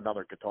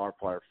another guitar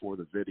player for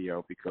the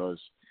video because.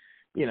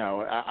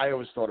 I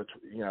always thought it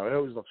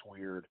always looks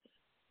weird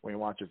when you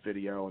watch a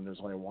video and there's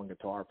only one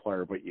guitar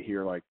player, but you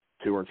hear like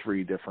 2 or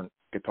 3 different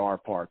guitar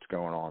parts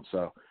going on.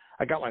 So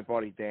I got my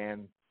buddy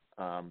Dan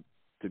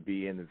to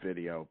be in the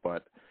video.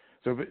 But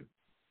so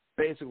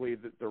basically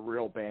the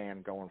real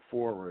band going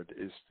forward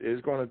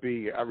is going to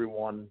be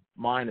everyone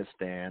minus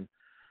Dan.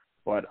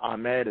 But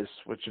Ahmed is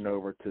switching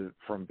over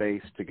from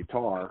bass to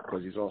guitar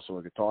because he's also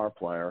a guitar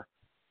player.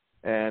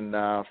 And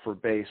for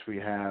bass, we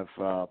have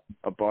a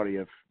buddy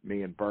of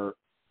me and Bert,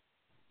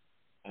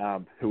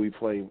 who we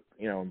played,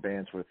 in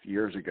bands with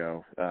years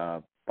ago,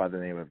 by the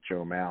name of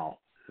Joe Mal,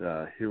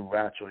 who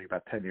actually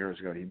about 10 years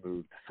ago, he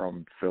moved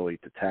from Philly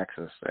to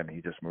Texas, and he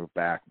just moved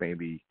back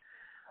maybe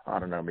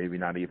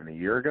not even a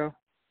year ago.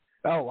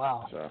 Oh,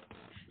 wow.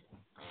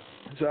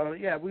 So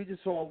yeah, we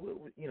just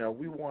all,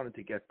 we wanted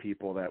to get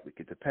people that we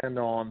could depend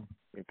on,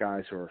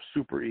 guys who are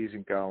super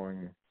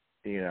easygoing,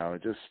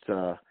 just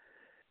so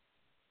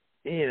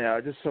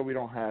we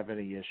don't have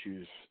any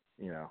issues,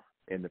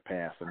 in the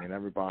past. I mean,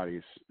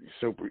 everybody's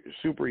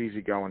super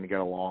easygoing to get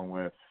along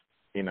with,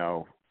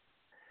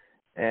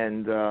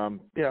 and,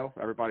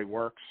 everybody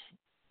works.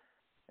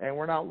 And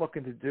we're not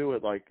looking to do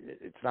it like,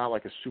 it's not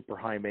like a super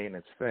high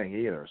maintenance thing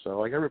either. So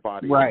like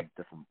everybody has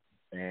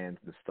bands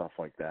and stuff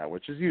like that,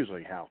 which is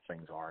usually how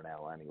things are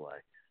now anyway.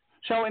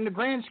 So in the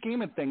grand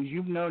scheme of things,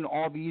 you've known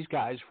all these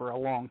guys for a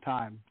long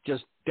time,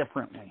 just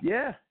differently.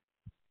 Yeah.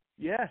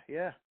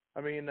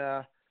 I mean,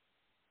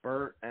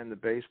 Bert and the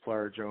bass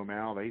player Joe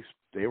Mal,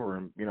 they were,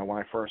 when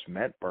I first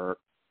met Bert,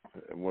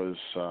 it was,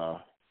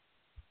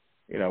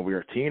 we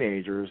were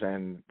teenagers,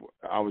 and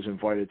I was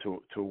invited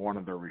to one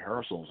of their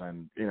rehearsals,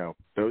 and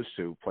those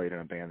two played in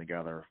a band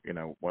together,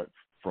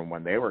 from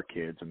when they were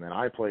kids, and then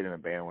I played in a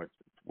band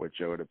with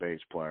Joe, the bass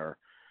player,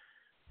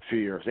 a few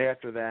years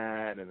after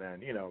that, and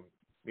then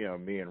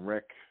me and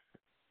Rick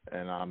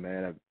and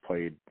Ahmed have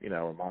played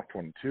Mach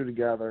 22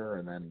 together,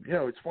 and then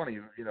it's funny,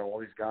 all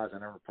these guys, I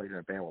never played in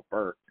a band with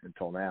Bert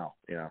until now,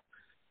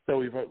 so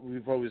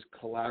we've always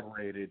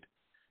collaborated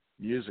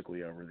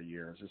musically over the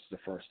years. This is the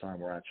first time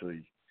we're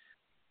actually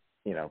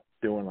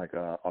doing like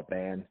a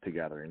band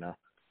together,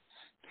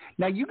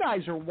 Now, you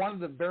guys are one of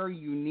the very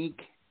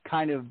unique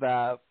kind of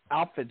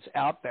outfits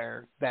out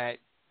there that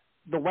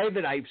the way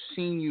that I've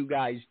seen you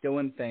guys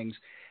doing things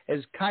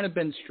has kind of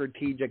been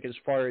strategic as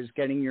far as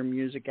getting your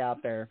music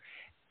out there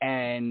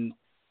and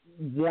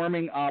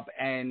warming up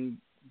and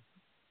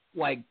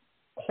like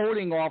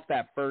holding off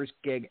that first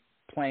gig,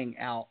 playing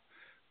out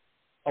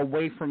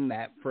away from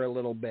that for a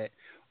little bit.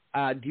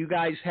 Do you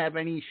guys have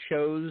any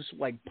shows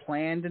like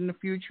planned in the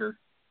future?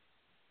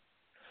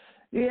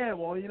 Yeah,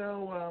 well,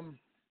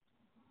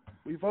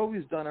 we've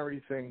always done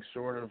everything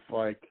sort of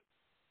like,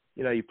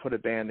 you put a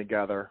band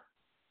together,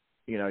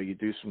 you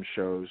do some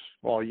shows.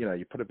 Well,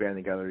 you put a band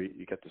together,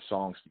 you get the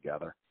songs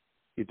together,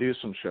 you do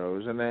some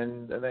shows, and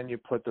then you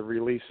put the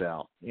release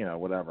out,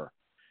 whatever.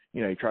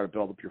 You try to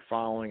build up your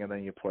following, and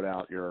then you put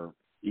out your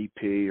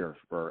EP or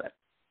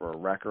a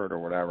record or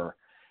whatever.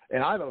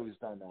 And I've always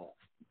done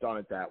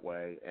it that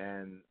way.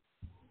 And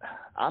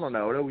I don't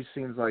know, it always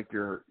seems like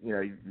you're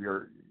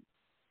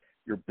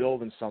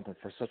building something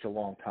for such a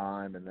long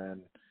time, and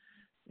then,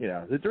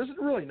 there's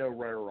really no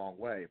right or wrong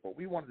way, but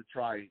we wanted to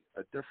try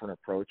a different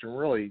approach, and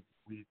really,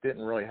 we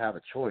didn't really have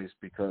a choice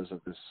because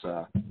of this,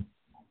 the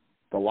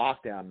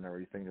lockdown and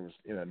everything. There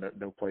was,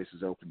 no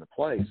places open to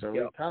play, so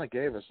it kind of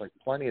gave us like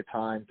plenty of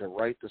time to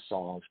write the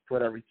songs,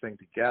 put everything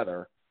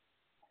together,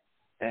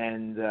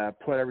 and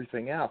put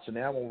everything out. So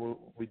now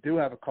we do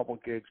have a couple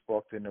gigs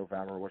booked in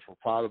November, which will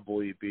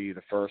probably be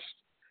the first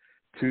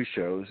 2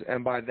 shows,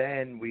 and by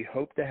then we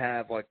hope to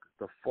have like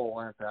the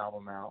full-length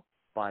album out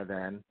by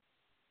then,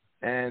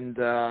 and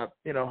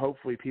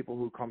hopefully people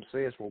who come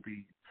see us will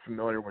be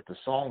familiar with the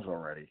songs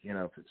already,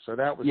 so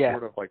that was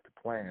sort of like the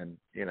plan,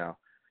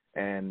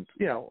 and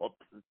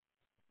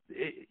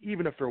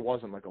even if there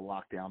wasn't like a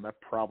lockdown,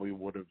 that probably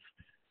would have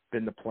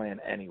been the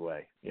plan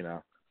anyway,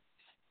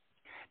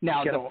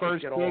 Now the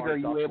first gig, are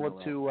you able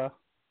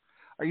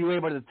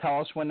to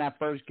tell us when that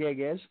first gig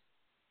is?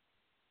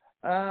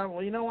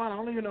 Well, you know what? I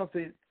don't even know if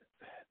they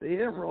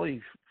didn't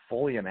really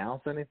fully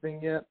announce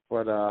anything yet,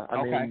 but I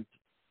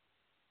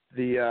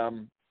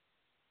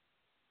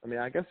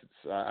guess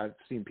it's I've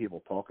seen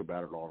people talk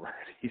about it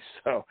already.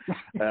 So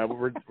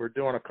we're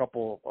doing a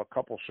couple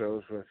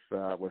shows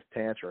with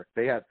Tantric.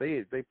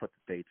 They put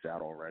the dates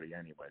out already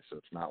anyway, so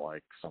it's not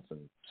like some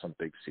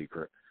big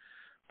secret.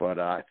 But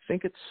I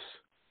think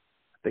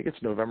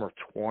it's November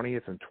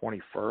 20th and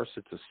 21st.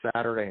 It's a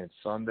Saturday and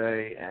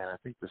Sunday, and I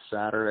think the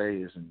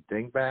Saturday is in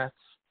Dingbats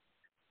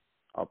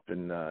up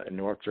in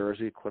North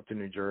Jersey, Clifton,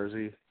 New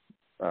Jersey.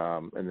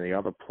 And the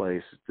other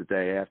place the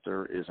day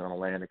after is in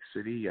Atlantic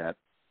City at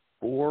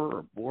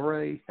Bore.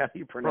 How do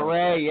you pronounce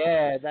Bore,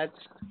 yeah, that's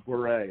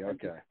Bore,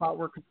 okay.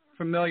 We're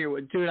familiar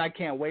with. Dude, I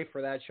can't wait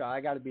for that show. I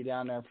got to be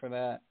down there for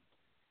that.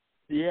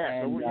 Yeah,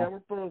 and,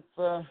 we're both,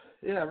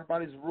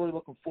 everybody's really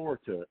looking forward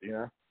to it,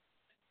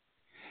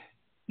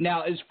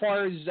 Now, as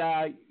far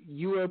as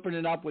you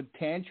opening up with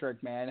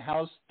Tantric, man,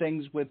 how's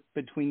things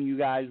between you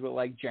guys with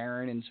like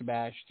Jaron and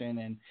Sebastian?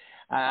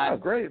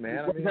 And great,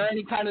 man. Was there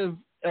any kind of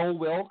ill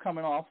will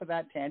coming off of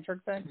that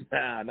Tantric thing?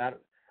 Nah,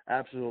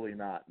 absolutely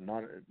not.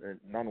 None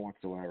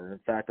whatsoever. In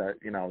fact, I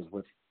was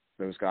with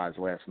those guys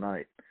last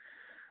night.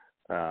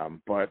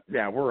 But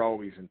yeah, we're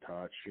always in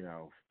touch.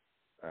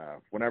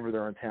 Whenever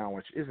they're in town,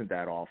 which isn't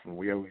that often,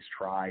 we always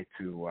try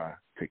to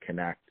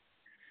connect.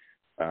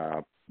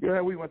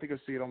 We went to go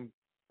see them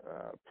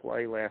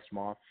play last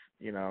month,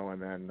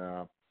 and then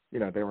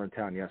they were in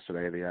town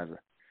yesterday. It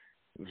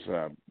was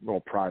a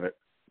little private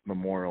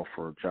memorial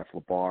for Jeff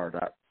LaBar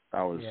that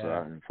I was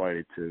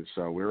invited to,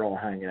 so we were all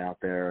hanging out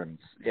there, and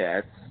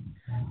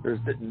there's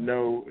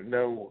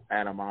no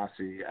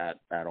animosity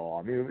at all.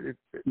 I mean,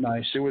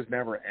 nice. There was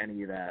never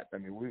any of that. I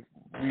mean,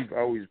 we've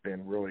always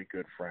been really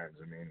good friends.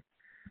 I mean,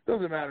 it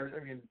doesn't matter.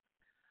 I mean,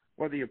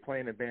 whether you're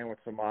playing a band with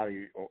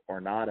somebody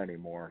or not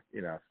anymore,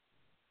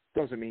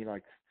 doesn't mean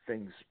like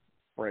things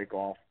break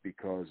off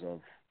because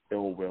of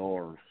ill will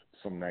or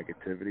some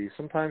negativity.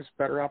 Sometimes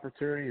better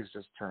opportunities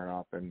just turn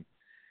up, and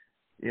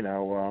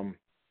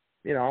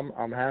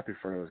I'm happy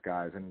for those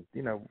guys, and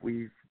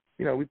we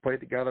played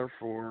together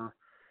for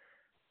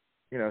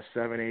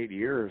 7-8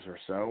 years or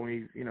so.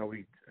 We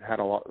had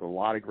a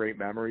lot of great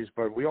memories,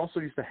 but we also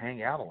used to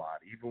hang out a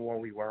lot, even when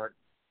we weren't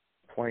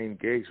playing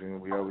gigs, I mean,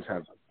 we always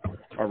have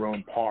our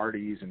own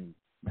parties and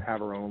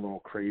have our own little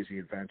crazy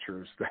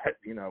adventures that,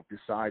 you know,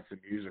 besides the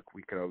music,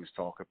 we could always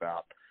talk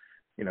about,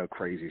 you know,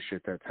 crazy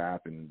shit that's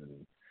happened.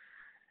 And,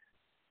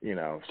 you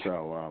know,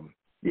 so,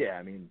 yeah,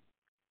 I mean,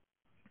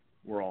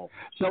 we're all.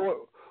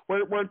 So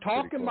we're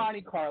talking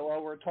Monte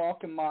Carlo. We're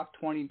talking Mach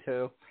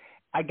 22.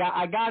 I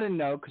got to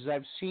know, because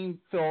I've seen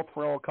Phil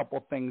throw a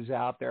couple things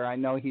out there. I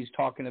know he's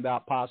talking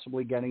about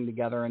possibly getting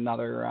together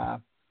another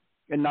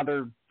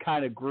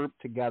kind of group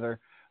together.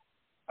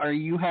 Are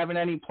you having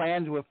any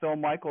plans with Phil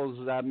Michaels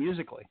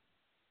musically?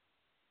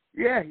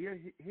 Yeah,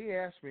 he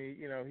asked me.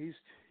 You know, he's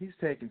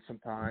taking some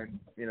time,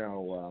 you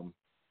know,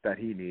 that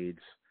he needs,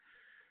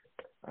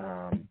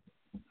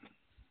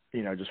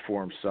 you know, just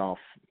for himself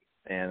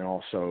and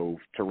also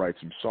to write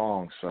some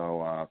songs.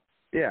 So,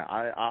 yeah,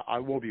 I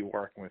will be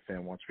working with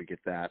him once we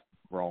get that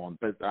rolling.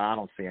 But I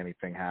don't see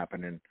anything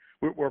happening.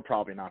 We're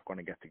probably not going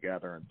to get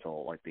together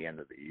until like the end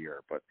of the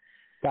year. But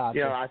gotcha.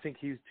 You know, I think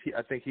he's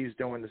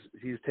doing this.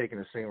 He's taking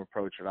the same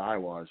approach that I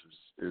was,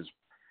 is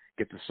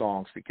get the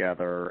songs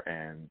together,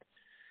 and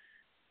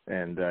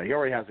he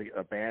already has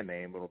a band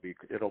name.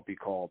 It'll be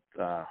called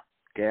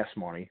Gas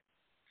Money.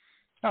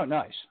 Oh,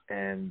 nice.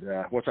 And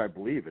which I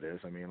believe it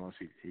is. I mean, unless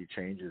he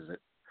changes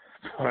it.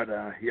 But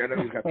yeah, I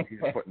know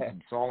he's putting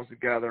some songs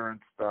together and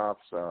stuff.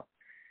 So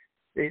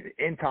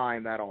in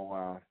time,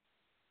 that'll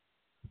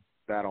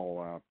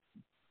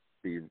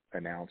be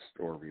announced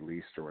or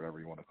released or whatever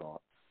you want to call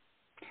it.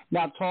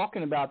 Now,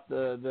 talking about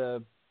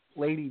the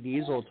Lady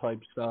Diesel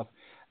type stuff,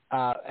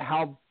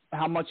 how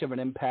much of an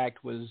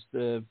impact was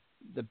the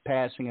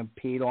passing of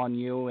Pete on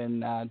you?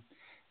 And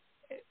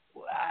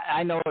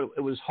I know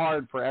it was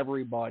hard for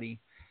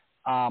everybody.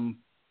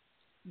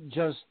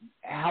 Just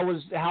how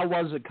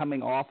was it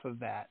coming off of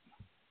that?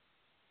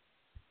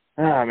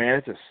 Oh man,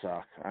 it just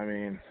sucked. I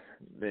mean,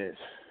 it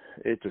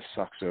just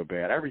sucked so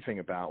bad. Everything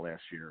about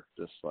last year,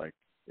 just like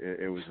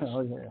it was just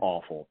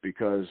awful,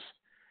 because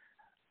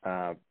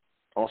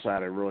also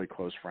had a really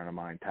close friend of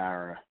mine,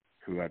 Tara,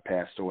 who had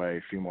passed away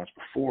a few months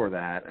before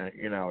that, and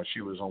you know,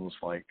 she was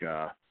almost like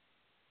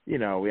you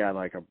know, we had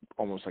like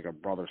almost like a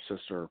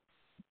brother-sister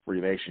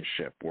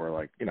relationship where,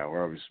 like, you know,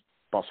 we're always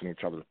busting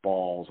each other's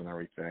balls and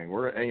everything.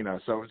 You know,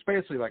 so it's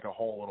basically like a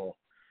whole little,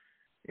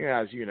 you know,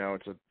 as you know,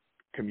 it's a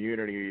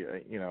community,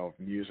 you know, of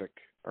music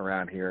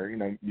around here, you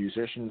know,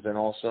 musicians and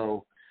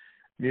also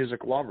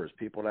music lovers,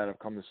 people that have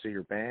come to see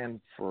your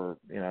band for,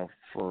 you know,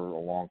 for a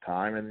long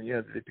time, and, you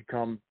know, they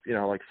become, you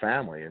know, like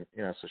family. And,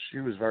 you know, so she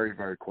was very,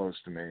 very close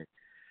to me.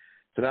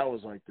 So that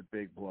was like the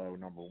big blow,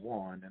 number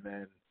one. And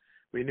then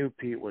we knew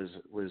Pete was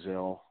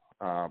ill.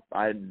 I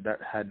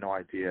had no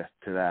idea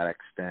to that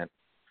extent.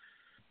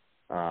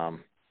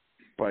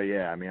 But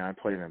yeah, I mean, I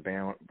played in a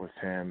band with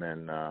him,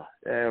 and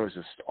it was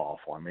just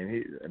awful. I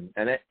mean,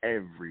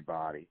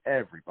 everybody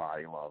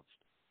loved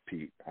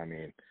Pete. I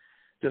mean,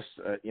 just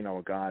you know,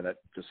 a guy that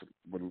just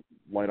would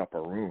light up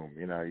a room.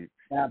 You know,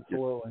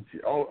 absolutely,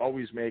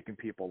 always making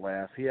people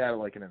laugh. He had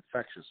like an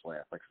infectious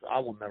laugh. Like, I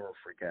will never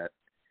forget,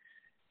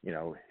 you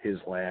know, his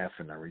laugh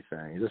and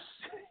everything. He just,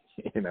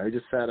 you know, he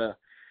just had a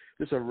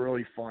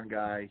really fun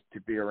guy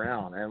to be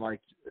around. And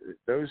like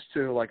those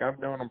two, like I've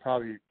known them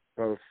probably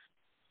both,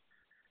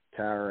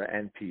 Tara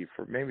and Pete,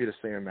 for maybe the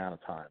same amount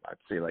of time. I'd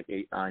say like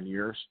 8-9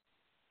 years.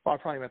 Well, I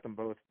probably met them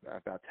both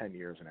about 10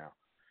 years now.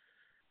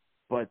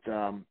 But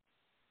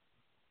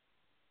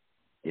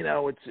you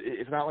know,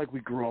 it's not like we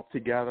grew up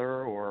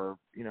together, or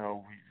you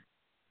know,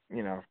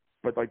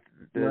 but like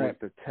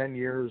the 10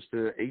 years,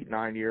 the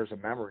 8-9 years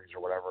of memories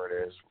or whatever it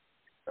is,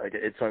 like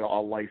it's like a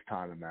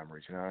lifetime of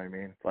memories. You know what I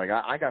mean? Like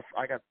I got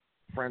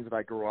friends that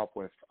I grew up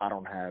with. I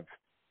don't have,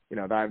 you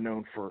know, that I've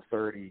known for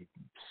 30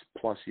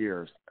 plus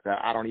years,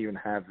 that I don't even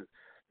have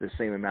the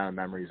same amount of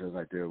memories as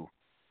I do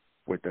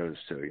with those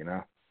two, you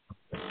know?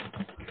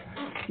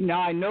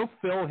 Now, I know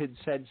Phil had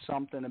said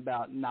something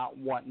about not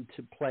wanting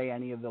to play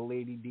any of the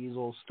Lady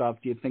Diesel stuff.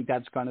 Do you think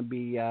that's going to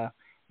be,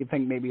 you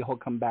think maybe he'll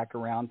come back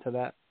around to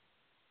that?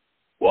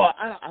 Well,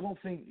 I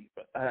don't think,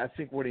 I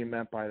think what he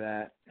meant by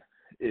that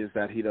is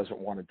that he doesn't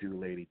want to do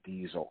Lady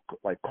Diesel,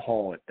 like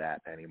call it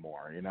that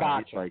anymore. You know,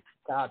 gotcha. Like,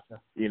 gotcha.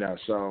 You know,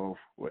 so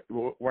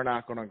we're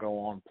not going to go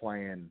on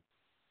playing,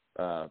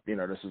 you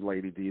know, this is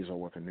Lady Diesel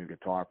with a new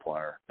guitar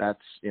player.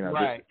 That's, you know,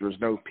 right. There's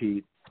no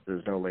Pete,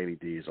 there's no Lady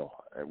Diesel,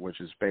 which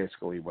is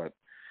basically what,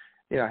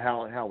 you know,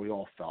 how we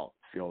all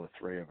feel the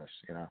three of us,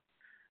 you know.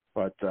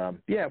 But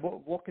yeah,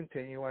 we'll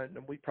continue, and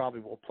we probably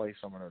will play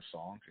some of those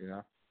songs, you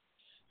know.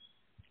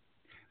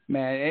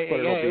 Man,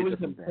 it was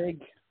a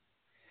big.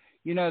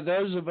 You know,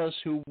 those of us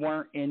who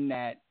weren't in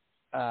that,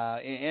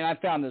 and I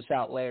found this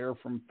out later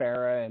from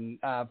Farrah and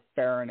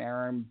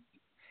Aaron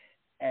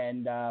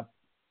and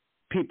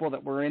people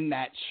that were in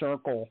that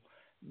circle,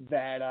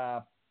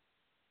 that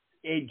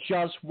it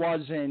just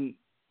wasn't,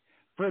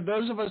 for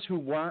those of us who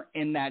weren't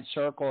in that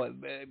circle,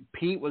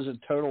 Pete was a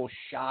total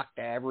shock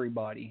to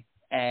everybody.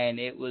 And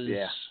it was,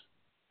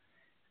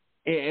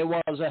 it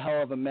was a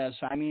hell of a mess.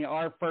 I mean,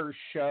 our first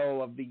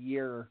show of the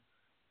year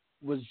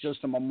was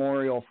just a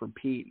memorial for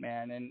Pete,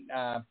 man.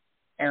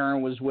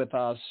 Aaron was with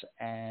us,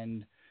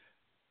 and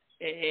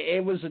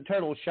it was a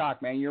total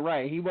shock, man. You're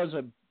right. He was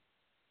a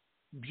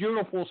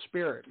beautiful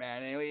spirit,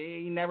 man.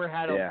 He never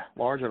had a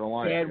larger than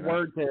life, bad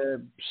word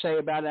to say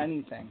about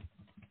anything.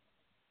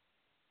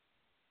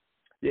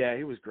 Yeah,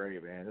 he was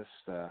great, man.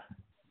 Just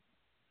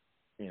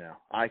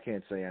I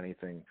can't say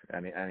anything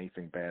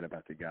bad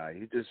about the guy.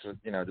 He just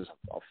just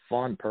a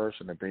fun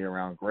person to be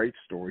around. Great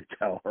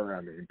storyteller.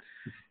 I mean,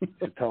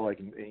 to tell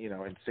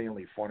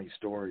insanely funny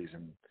stories,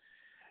 and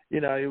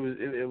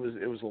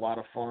it was a lot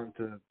of fun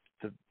to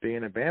be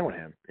in a band with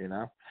him.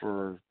 I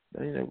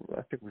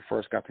think we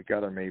first got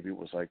together. Maybe it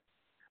was like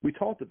we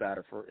talked about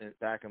it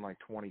back in like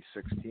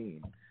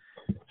 2016.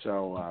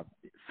 So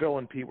Phil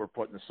and Pete were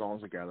putting the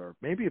songs together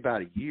maybe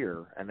about a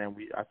year, and then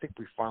I think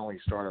we finally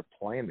started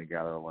playing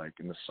together like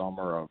in the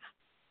summer of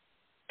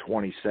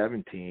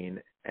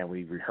 2017, and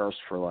we rehearsed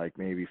for like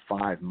maybe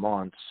 5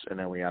 months, and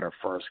then we had our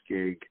first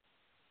gig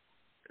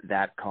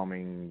that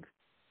coming,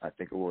 I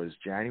think it was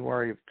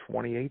January of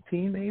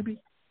 2018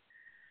 maybe.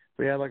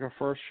 We had like our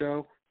first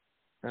show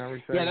and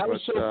everything. Yeah, that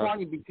was so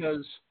funny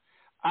because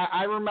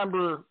I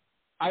remember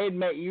I had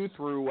met you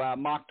through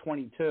Mach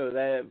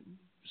 22.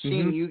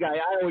 Seeing you guys,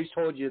 I always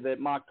told you that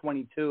Mach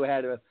 22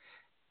 had a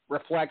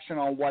reflection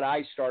on what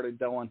I started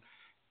doing.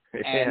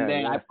 And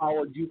then I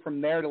followed you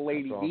from there to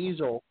Lady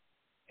Diesel,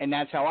 and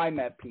that's how I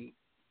met Pete.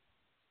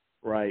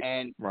 Right.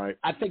 And right.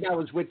 I think I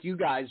was with you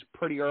guys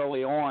pretty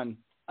early on.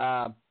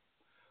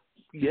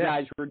 You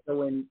guys were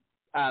doing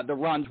the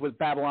runs with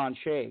Babylon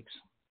Shakes.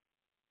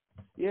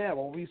 Yeah,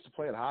 well, we used to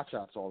play at Hot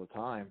Shots all the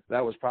time.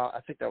 That was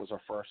I think that was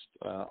our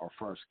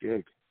first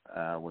gig.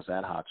 Was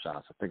at Hot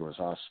Shots. I think it was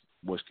us,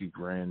 Whiskey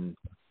Grin.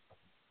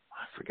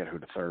 I forget who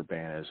the third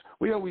band is.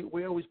 We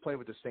always play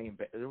with the same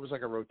band. It was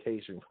like a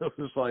rotation. There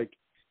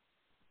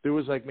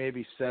was like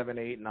maybe 7,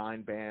 8,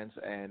 9 bands,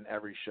 and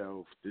every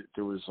show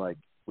there was like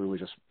we would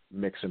just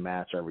mix and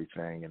match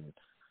everything.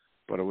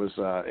 But it was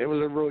a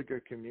really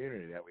good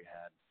community that we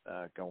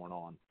had going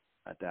on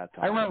at that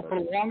time. I remember for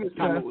the longest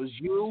time it was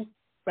you,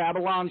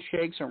 Babylon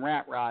Shakes, and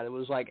Rat Rod. It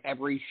was like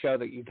every show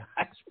that you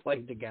guys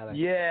played together.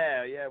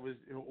 Yeah, it was,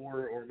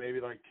 or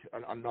maybe like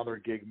another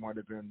gig might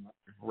have been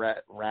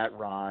Rat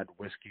Rod,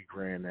 Whiskey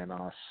Grin, and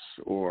us,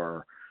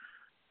 or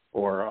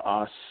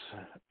us,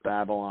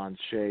 Babylon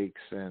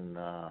Shakes, and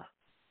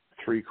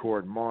 3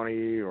 Chord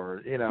Money,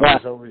 or it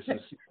was always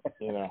just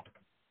It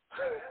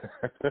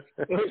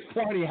was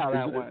funny how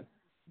that went.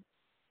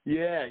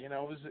 Yeah, it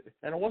was,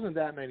 and it wasn't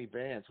that many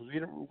bands. We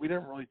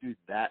didn't really do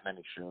that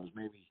many shows.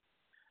 Maybe,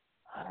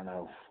 I don't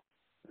know,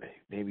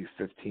 maybe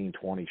 15,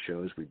 20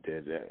 shows we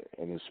did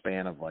in a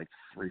span of like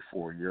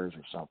 3-4 years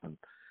or something.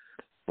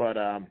 But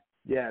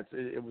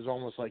it was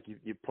almost like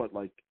you put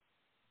like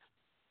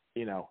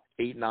 8,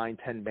 9,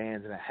 10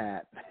 bands in a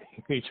hat.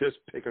 You just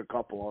pick a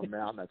couple of them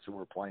out, and that's who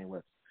we're playing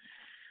with.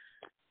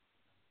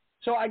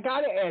 So I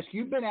got to ask,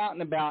 you've been out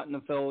and about in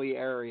the Philly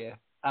area.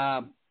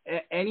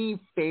 Any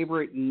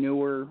favorite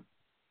newer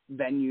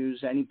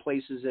venues? Any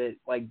places that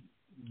like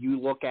you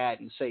look at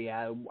and say,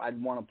 yeah,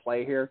 I'd want to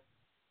play here?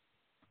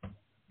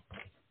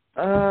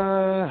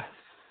 I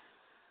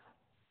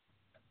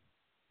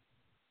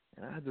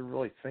had to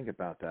really think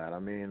about that. I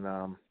mean,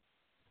 I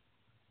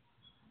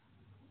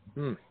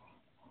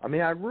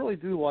really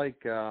do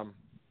like. I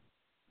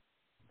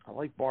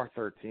like Bar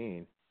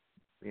 13.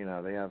 They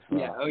have they have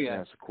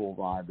a cool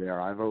vibe there.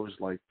 I always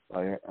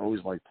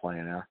liked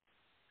playing there.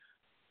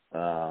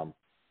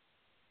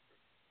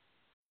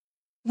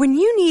 When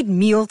you need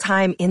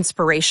mealtime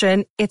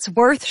inspiration, it's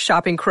worth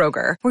shopping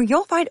Kroger, where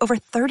you'll find over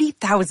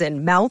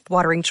 30,000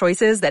 mouth-watering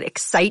choices that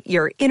excite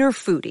your inner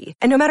foodie.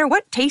 And no matter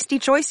what tasty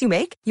choice you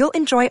make, you'll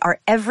enjoy our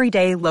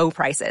everyday low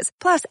prices,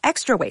 plus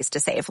extra ways to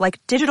save,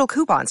 like digital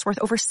coupons worth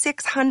over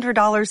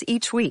 $600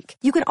 each week.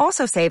 You can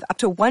also save up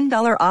to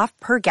 $1 off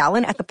per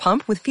gallon at the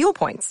pump with fuel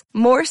points.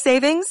 More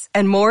savings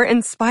and more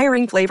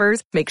inspiring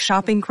flavors make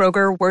shopping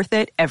Kroger worth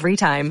it every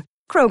time.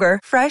 Kroger,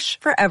 fresh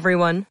for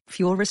everyone.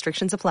 Fuel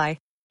restrictions apply.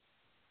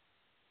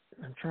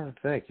 I'm trying to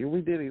think.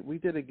 We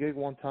did a gig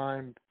one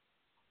time.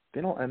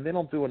 They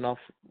don't do enough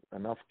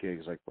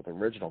gigs like with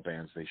original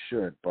bands. They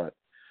should, but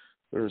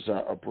there's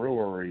a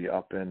brewery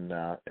up in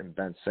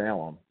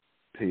Bensalem,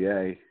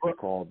 PA,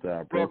 called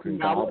Broken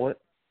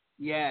Goblet.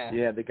 Yeah.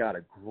 Yeah, they got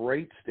a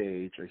great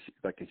stage,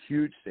 like a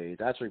huge stage.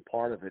 Actually,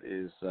 part of it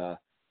is the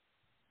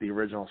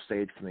original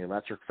stage from the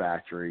Electric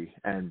Factory,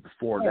 and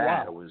before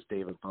it was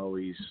David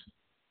Bowie's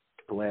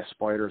Glass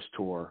Spiders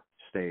tour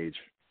stage.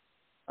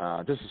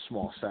 Just a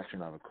small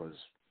section of it because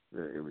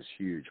it was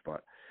huge,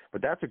 but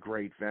that's a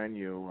great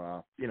venue.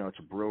 It's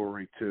a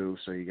brewery too,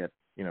 so you get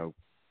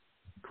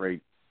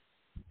great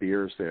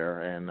beers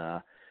there, and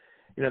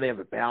they have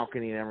a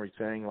balcony and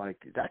everything. Like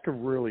that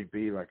could really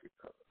be like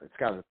it's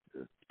got a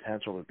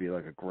potential to be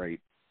like a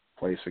great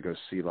place to go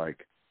see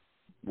like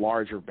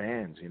larger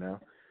bands,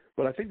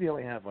 But I think they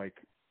only have like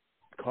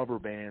cover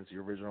bands, the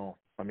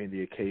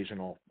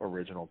occasional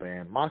original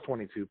band. Mach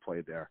 22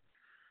 played there.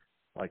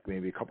 Like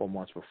maybe a couple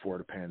months before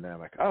the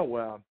pandemic. Oh,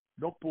 well,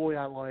 Milk Boy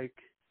I like.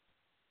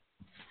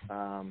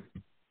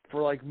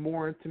 for like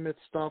more intimate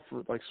stuff,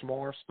 or like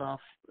smaller stuff,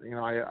 you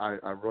know,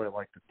 I really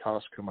like the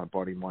Tusk, who my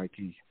buddy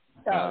Mikey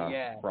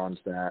runs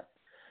that.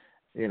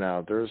 You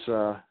know, there's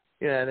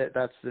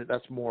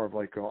that's more of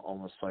like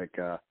almost like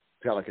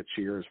it's got like a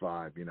Cheers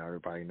vibe. You know,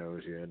 everybody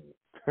knows you.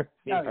 And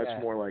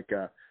it's more like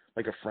a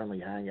friendly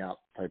hangout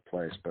type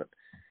place. But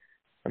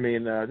I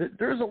mean,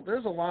 there's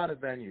a lot of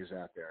venues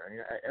out there. I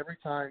mean, every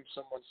time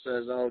someone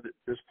says, "Oh,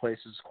 this place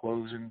is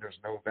closing," there's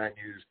no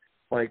venues,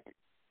 like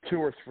 2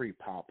 or 3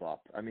 pop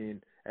up. I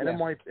mean, and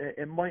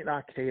it might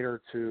not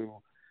cater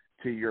to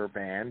your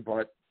band,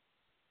 but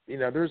you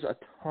know, there's a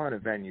ton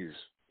of venues,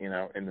 you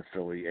know, in the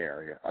Philly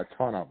area, a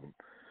ton of them.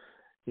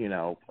 You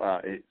know,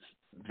 it's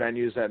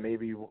venues that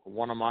maybe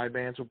one of my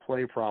bands would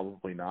play,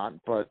 probably not,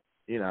 but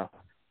you know,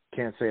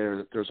 can't say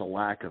there's a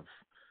lack of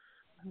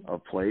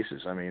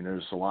places. I mean,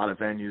 there's a lot of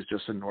venues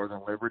just in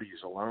Northern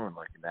Liberties alone,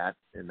 like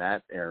in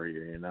that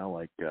area, you know,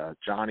 like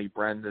Johnny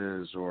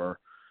Brenda's or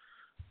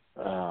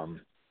what's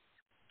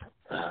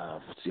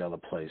the other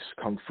place?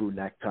 Kung Fu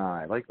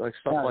Necktie, like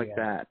stuff like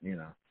that, you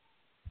know.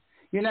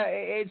 You know,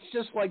 it's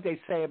just like they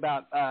say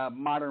about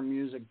modern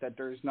music, that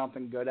there's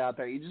nothing good out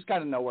there. You just got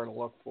to know where to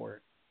look for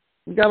it.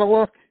 You got to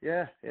look.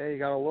 Yeah, you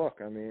got to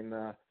look. I mean,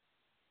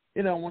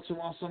 you know, once in a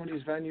while, some of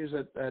these venues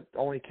that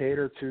only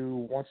cater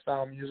to one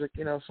style of music,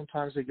 you know,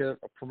 sometimes they get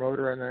a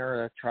promoter in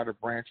there that try to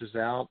branches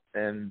out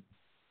and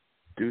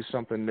do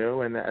something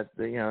new, and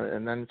you know,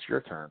 and then it's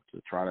your turn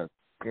to try to,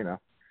 you know,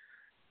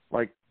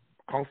 like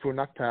Kung Fu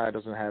Necktie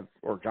doesn't have,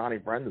 or Johnny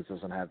Brenda's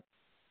doesn't have,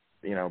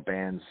 you know,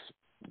 bands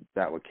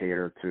that would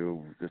cater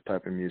to the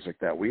type of music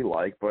that we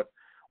like, but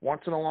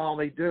once in a while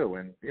they do,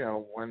 and you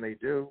know, when they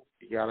do,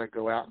 you got to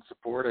go out and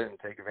support it and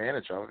take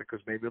advantage of it, because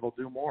maybe they'll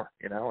do more,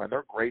 you know, and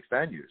they're great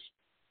venues.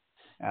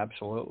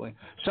 Absolutely.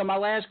 So my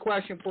last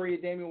question for you,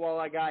 Damien, while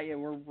I got you,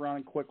 we're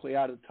running quickly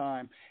out of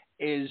time,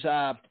 is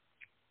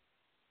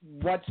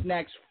what's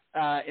next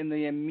in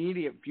the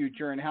immediate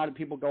future, and how do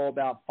people go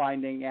about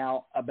finding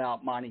out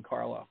about Monte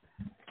Carlo?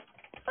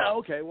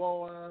 Okay,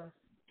 well,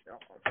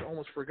 I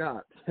almost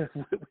forgot.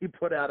 We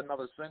put out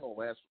another single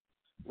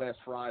last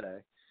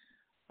Friday,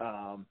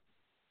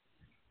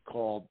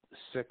 called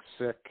Sick.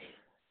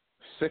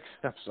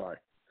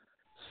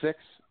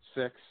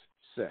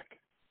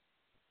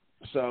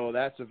 So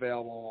that's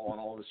available on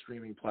all the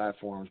streaming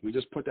platforms. We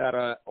just put that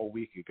a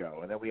week ago,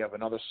 and then we have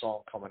another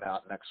song coming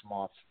out next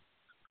month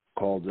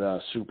called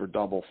Super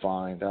Double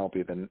Fine. That'll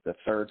be the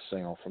third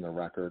single from the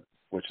record,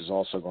 which is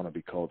also going to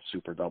be called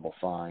Super Double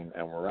Fine,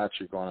 and we're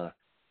actually going to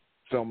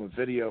film a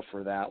video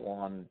for that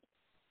one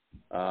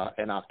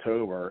in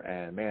October,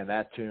 and man,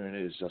 that tune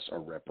is just a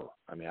ripper.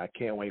 I mean, I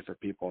can't wait for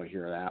people to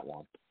hear that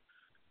one,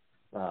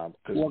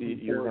 because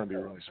you're going to be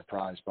really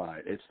surprised by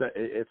it.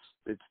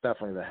 It's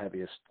definitely the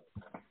heaviest,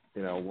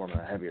 you know, one of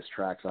the heaviest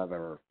tracks I've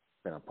ever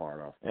been a part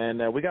of.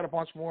 And we got a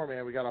bunch more,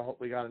 man. We got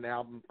an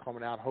album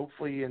coming out,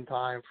 hopefully in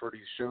time for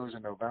these shows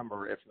in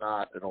November. If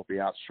not, it'll be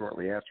out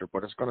shortly after.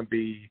 But it's going to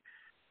be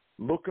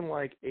looking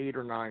like 8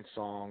 or 9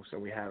 songs,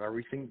 and we have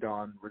everything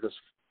done. We're just,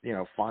 you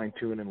know,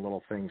 fine-tuning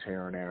little things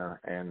here and there,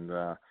 and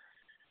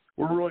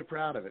we're really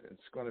proud of it.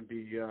 It's going to be,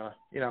 you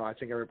know, I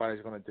think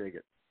everybody's going to dig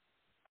it.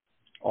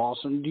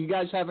 Awesome. Do you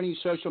guys have any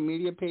social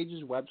media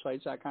pages,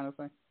 websites, that kind of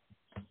thing?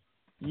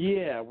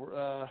 Yeah,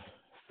 we're,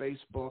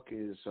 Facebook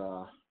is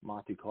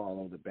Monte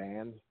Carlo the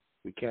band.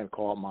 We can't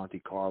call it Monte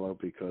Carlo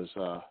because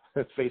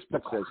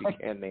Facebook says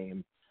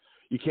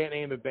you can't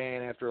name a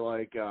band after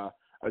like a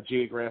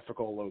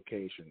geographical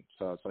location.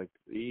 So it's like,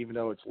 even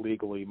though it's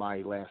legally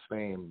my last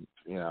name,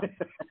 you know.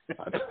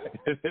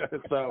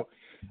 So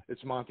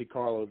it's Monte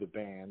Carlo the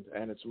band,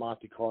 and it's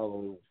Monte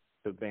Carlo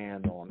the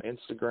band on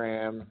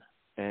Instagram,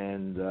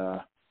 and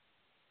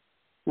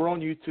we're on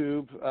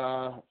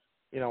YouTube.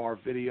 You know, our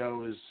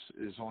video is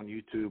on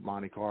YouTube,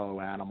 Monte Carlo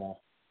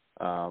Animal.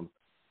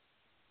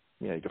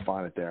 Yeah, you can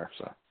find it there.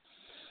 So.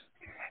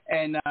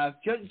 And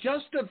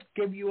just to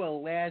give you a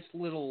last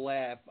little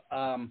laugh,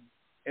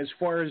 as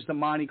far as the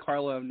Monte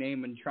Carlo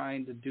name and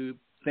trying to do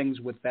things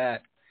with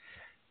that,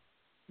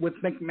 with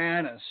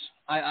McManus,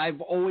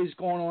 I've always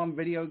gone on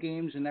video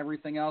games and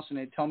everything else, and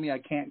they tell me I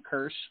can't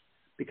curse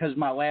because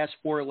my last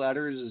 4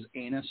 letters is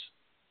anus.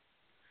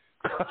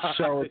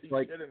 So it's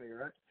like, you're kidding me,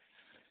 right?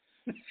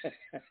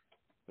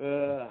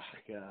 Oh,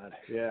 God,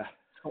 yeah.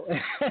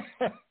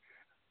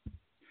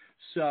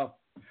 So,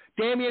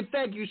 Damien,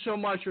 thank you so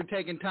much for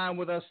taking time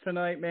with us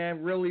tonight,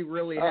 man. Really,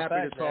 really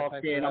happy to talk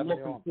to you, and I'm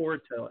looking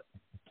forward to it.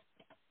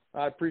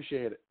 I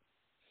appreciate it.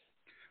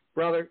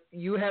 Brother,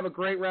 you have a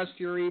great rest of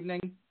your evening,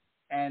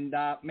 and,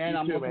 man,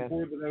 I'm looking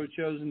forward to those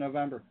shows in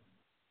November.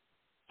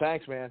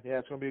 Thanks, man. Yeah,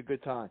 it's going to be a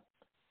good time.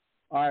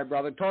 All right,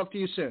 brother. Talk to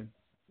you soon.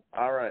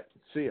 All right.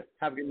 See you.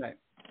 Have a good night.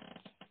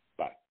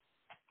 Bye.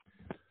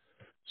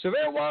 So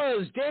there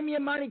was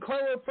Damien Monte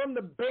Carlo from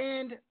the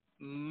band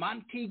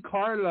Monte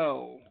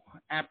Carlo.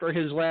 After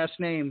his last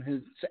name,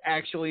 it's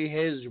actually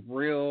his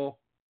real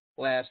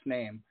last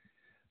name.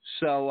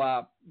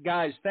 So,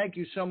 guys, thank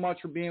you so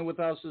much for being with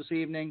us this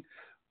evening.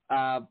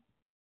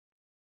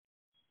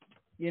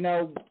 You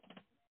know,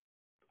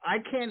 I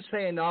can't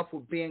say enough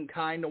with being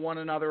kind to one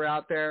another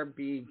out there.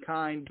 Be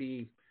kind,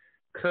 be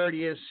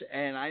courteous,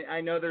 and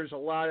I know there's a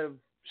lot of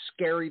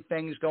scary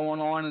things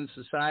going on in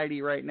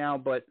society right now,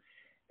 but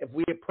if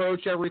we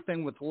approach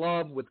everything with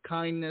love, with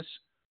kindness,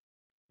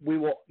 we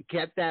will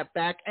get that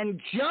back. And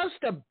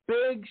just a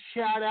big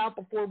shout out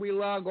before we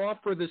log off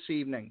for this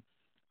evening.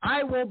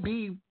 I will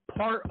be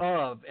part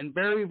of, and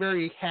very,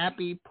 very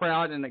happy,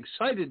 proud, and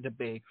excited to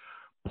be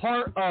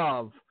part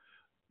of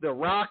the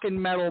Rock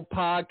and Metal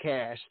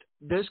podcast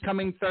this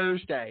coming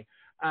Thursday.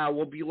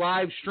 We'll be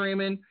live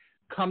streaming.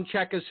 Come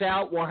check us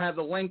out. We'll have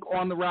the link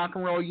on the Rock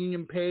and Roll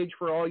Union page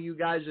for all you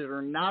guys that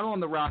are not on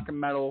the Rock and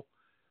Metal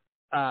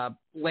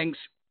links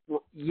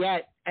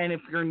yet. And if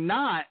you're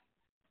not,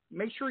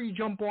 make sure you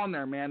jump on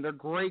there, man. They're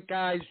great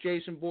guys,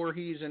 Jason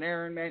Voorhees and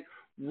Aaron, man.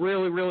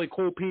 Really, really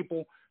cool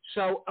people.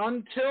 So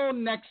until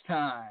next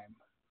time,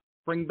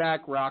 bring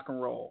back rock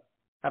and roll.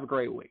 Have a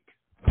great week.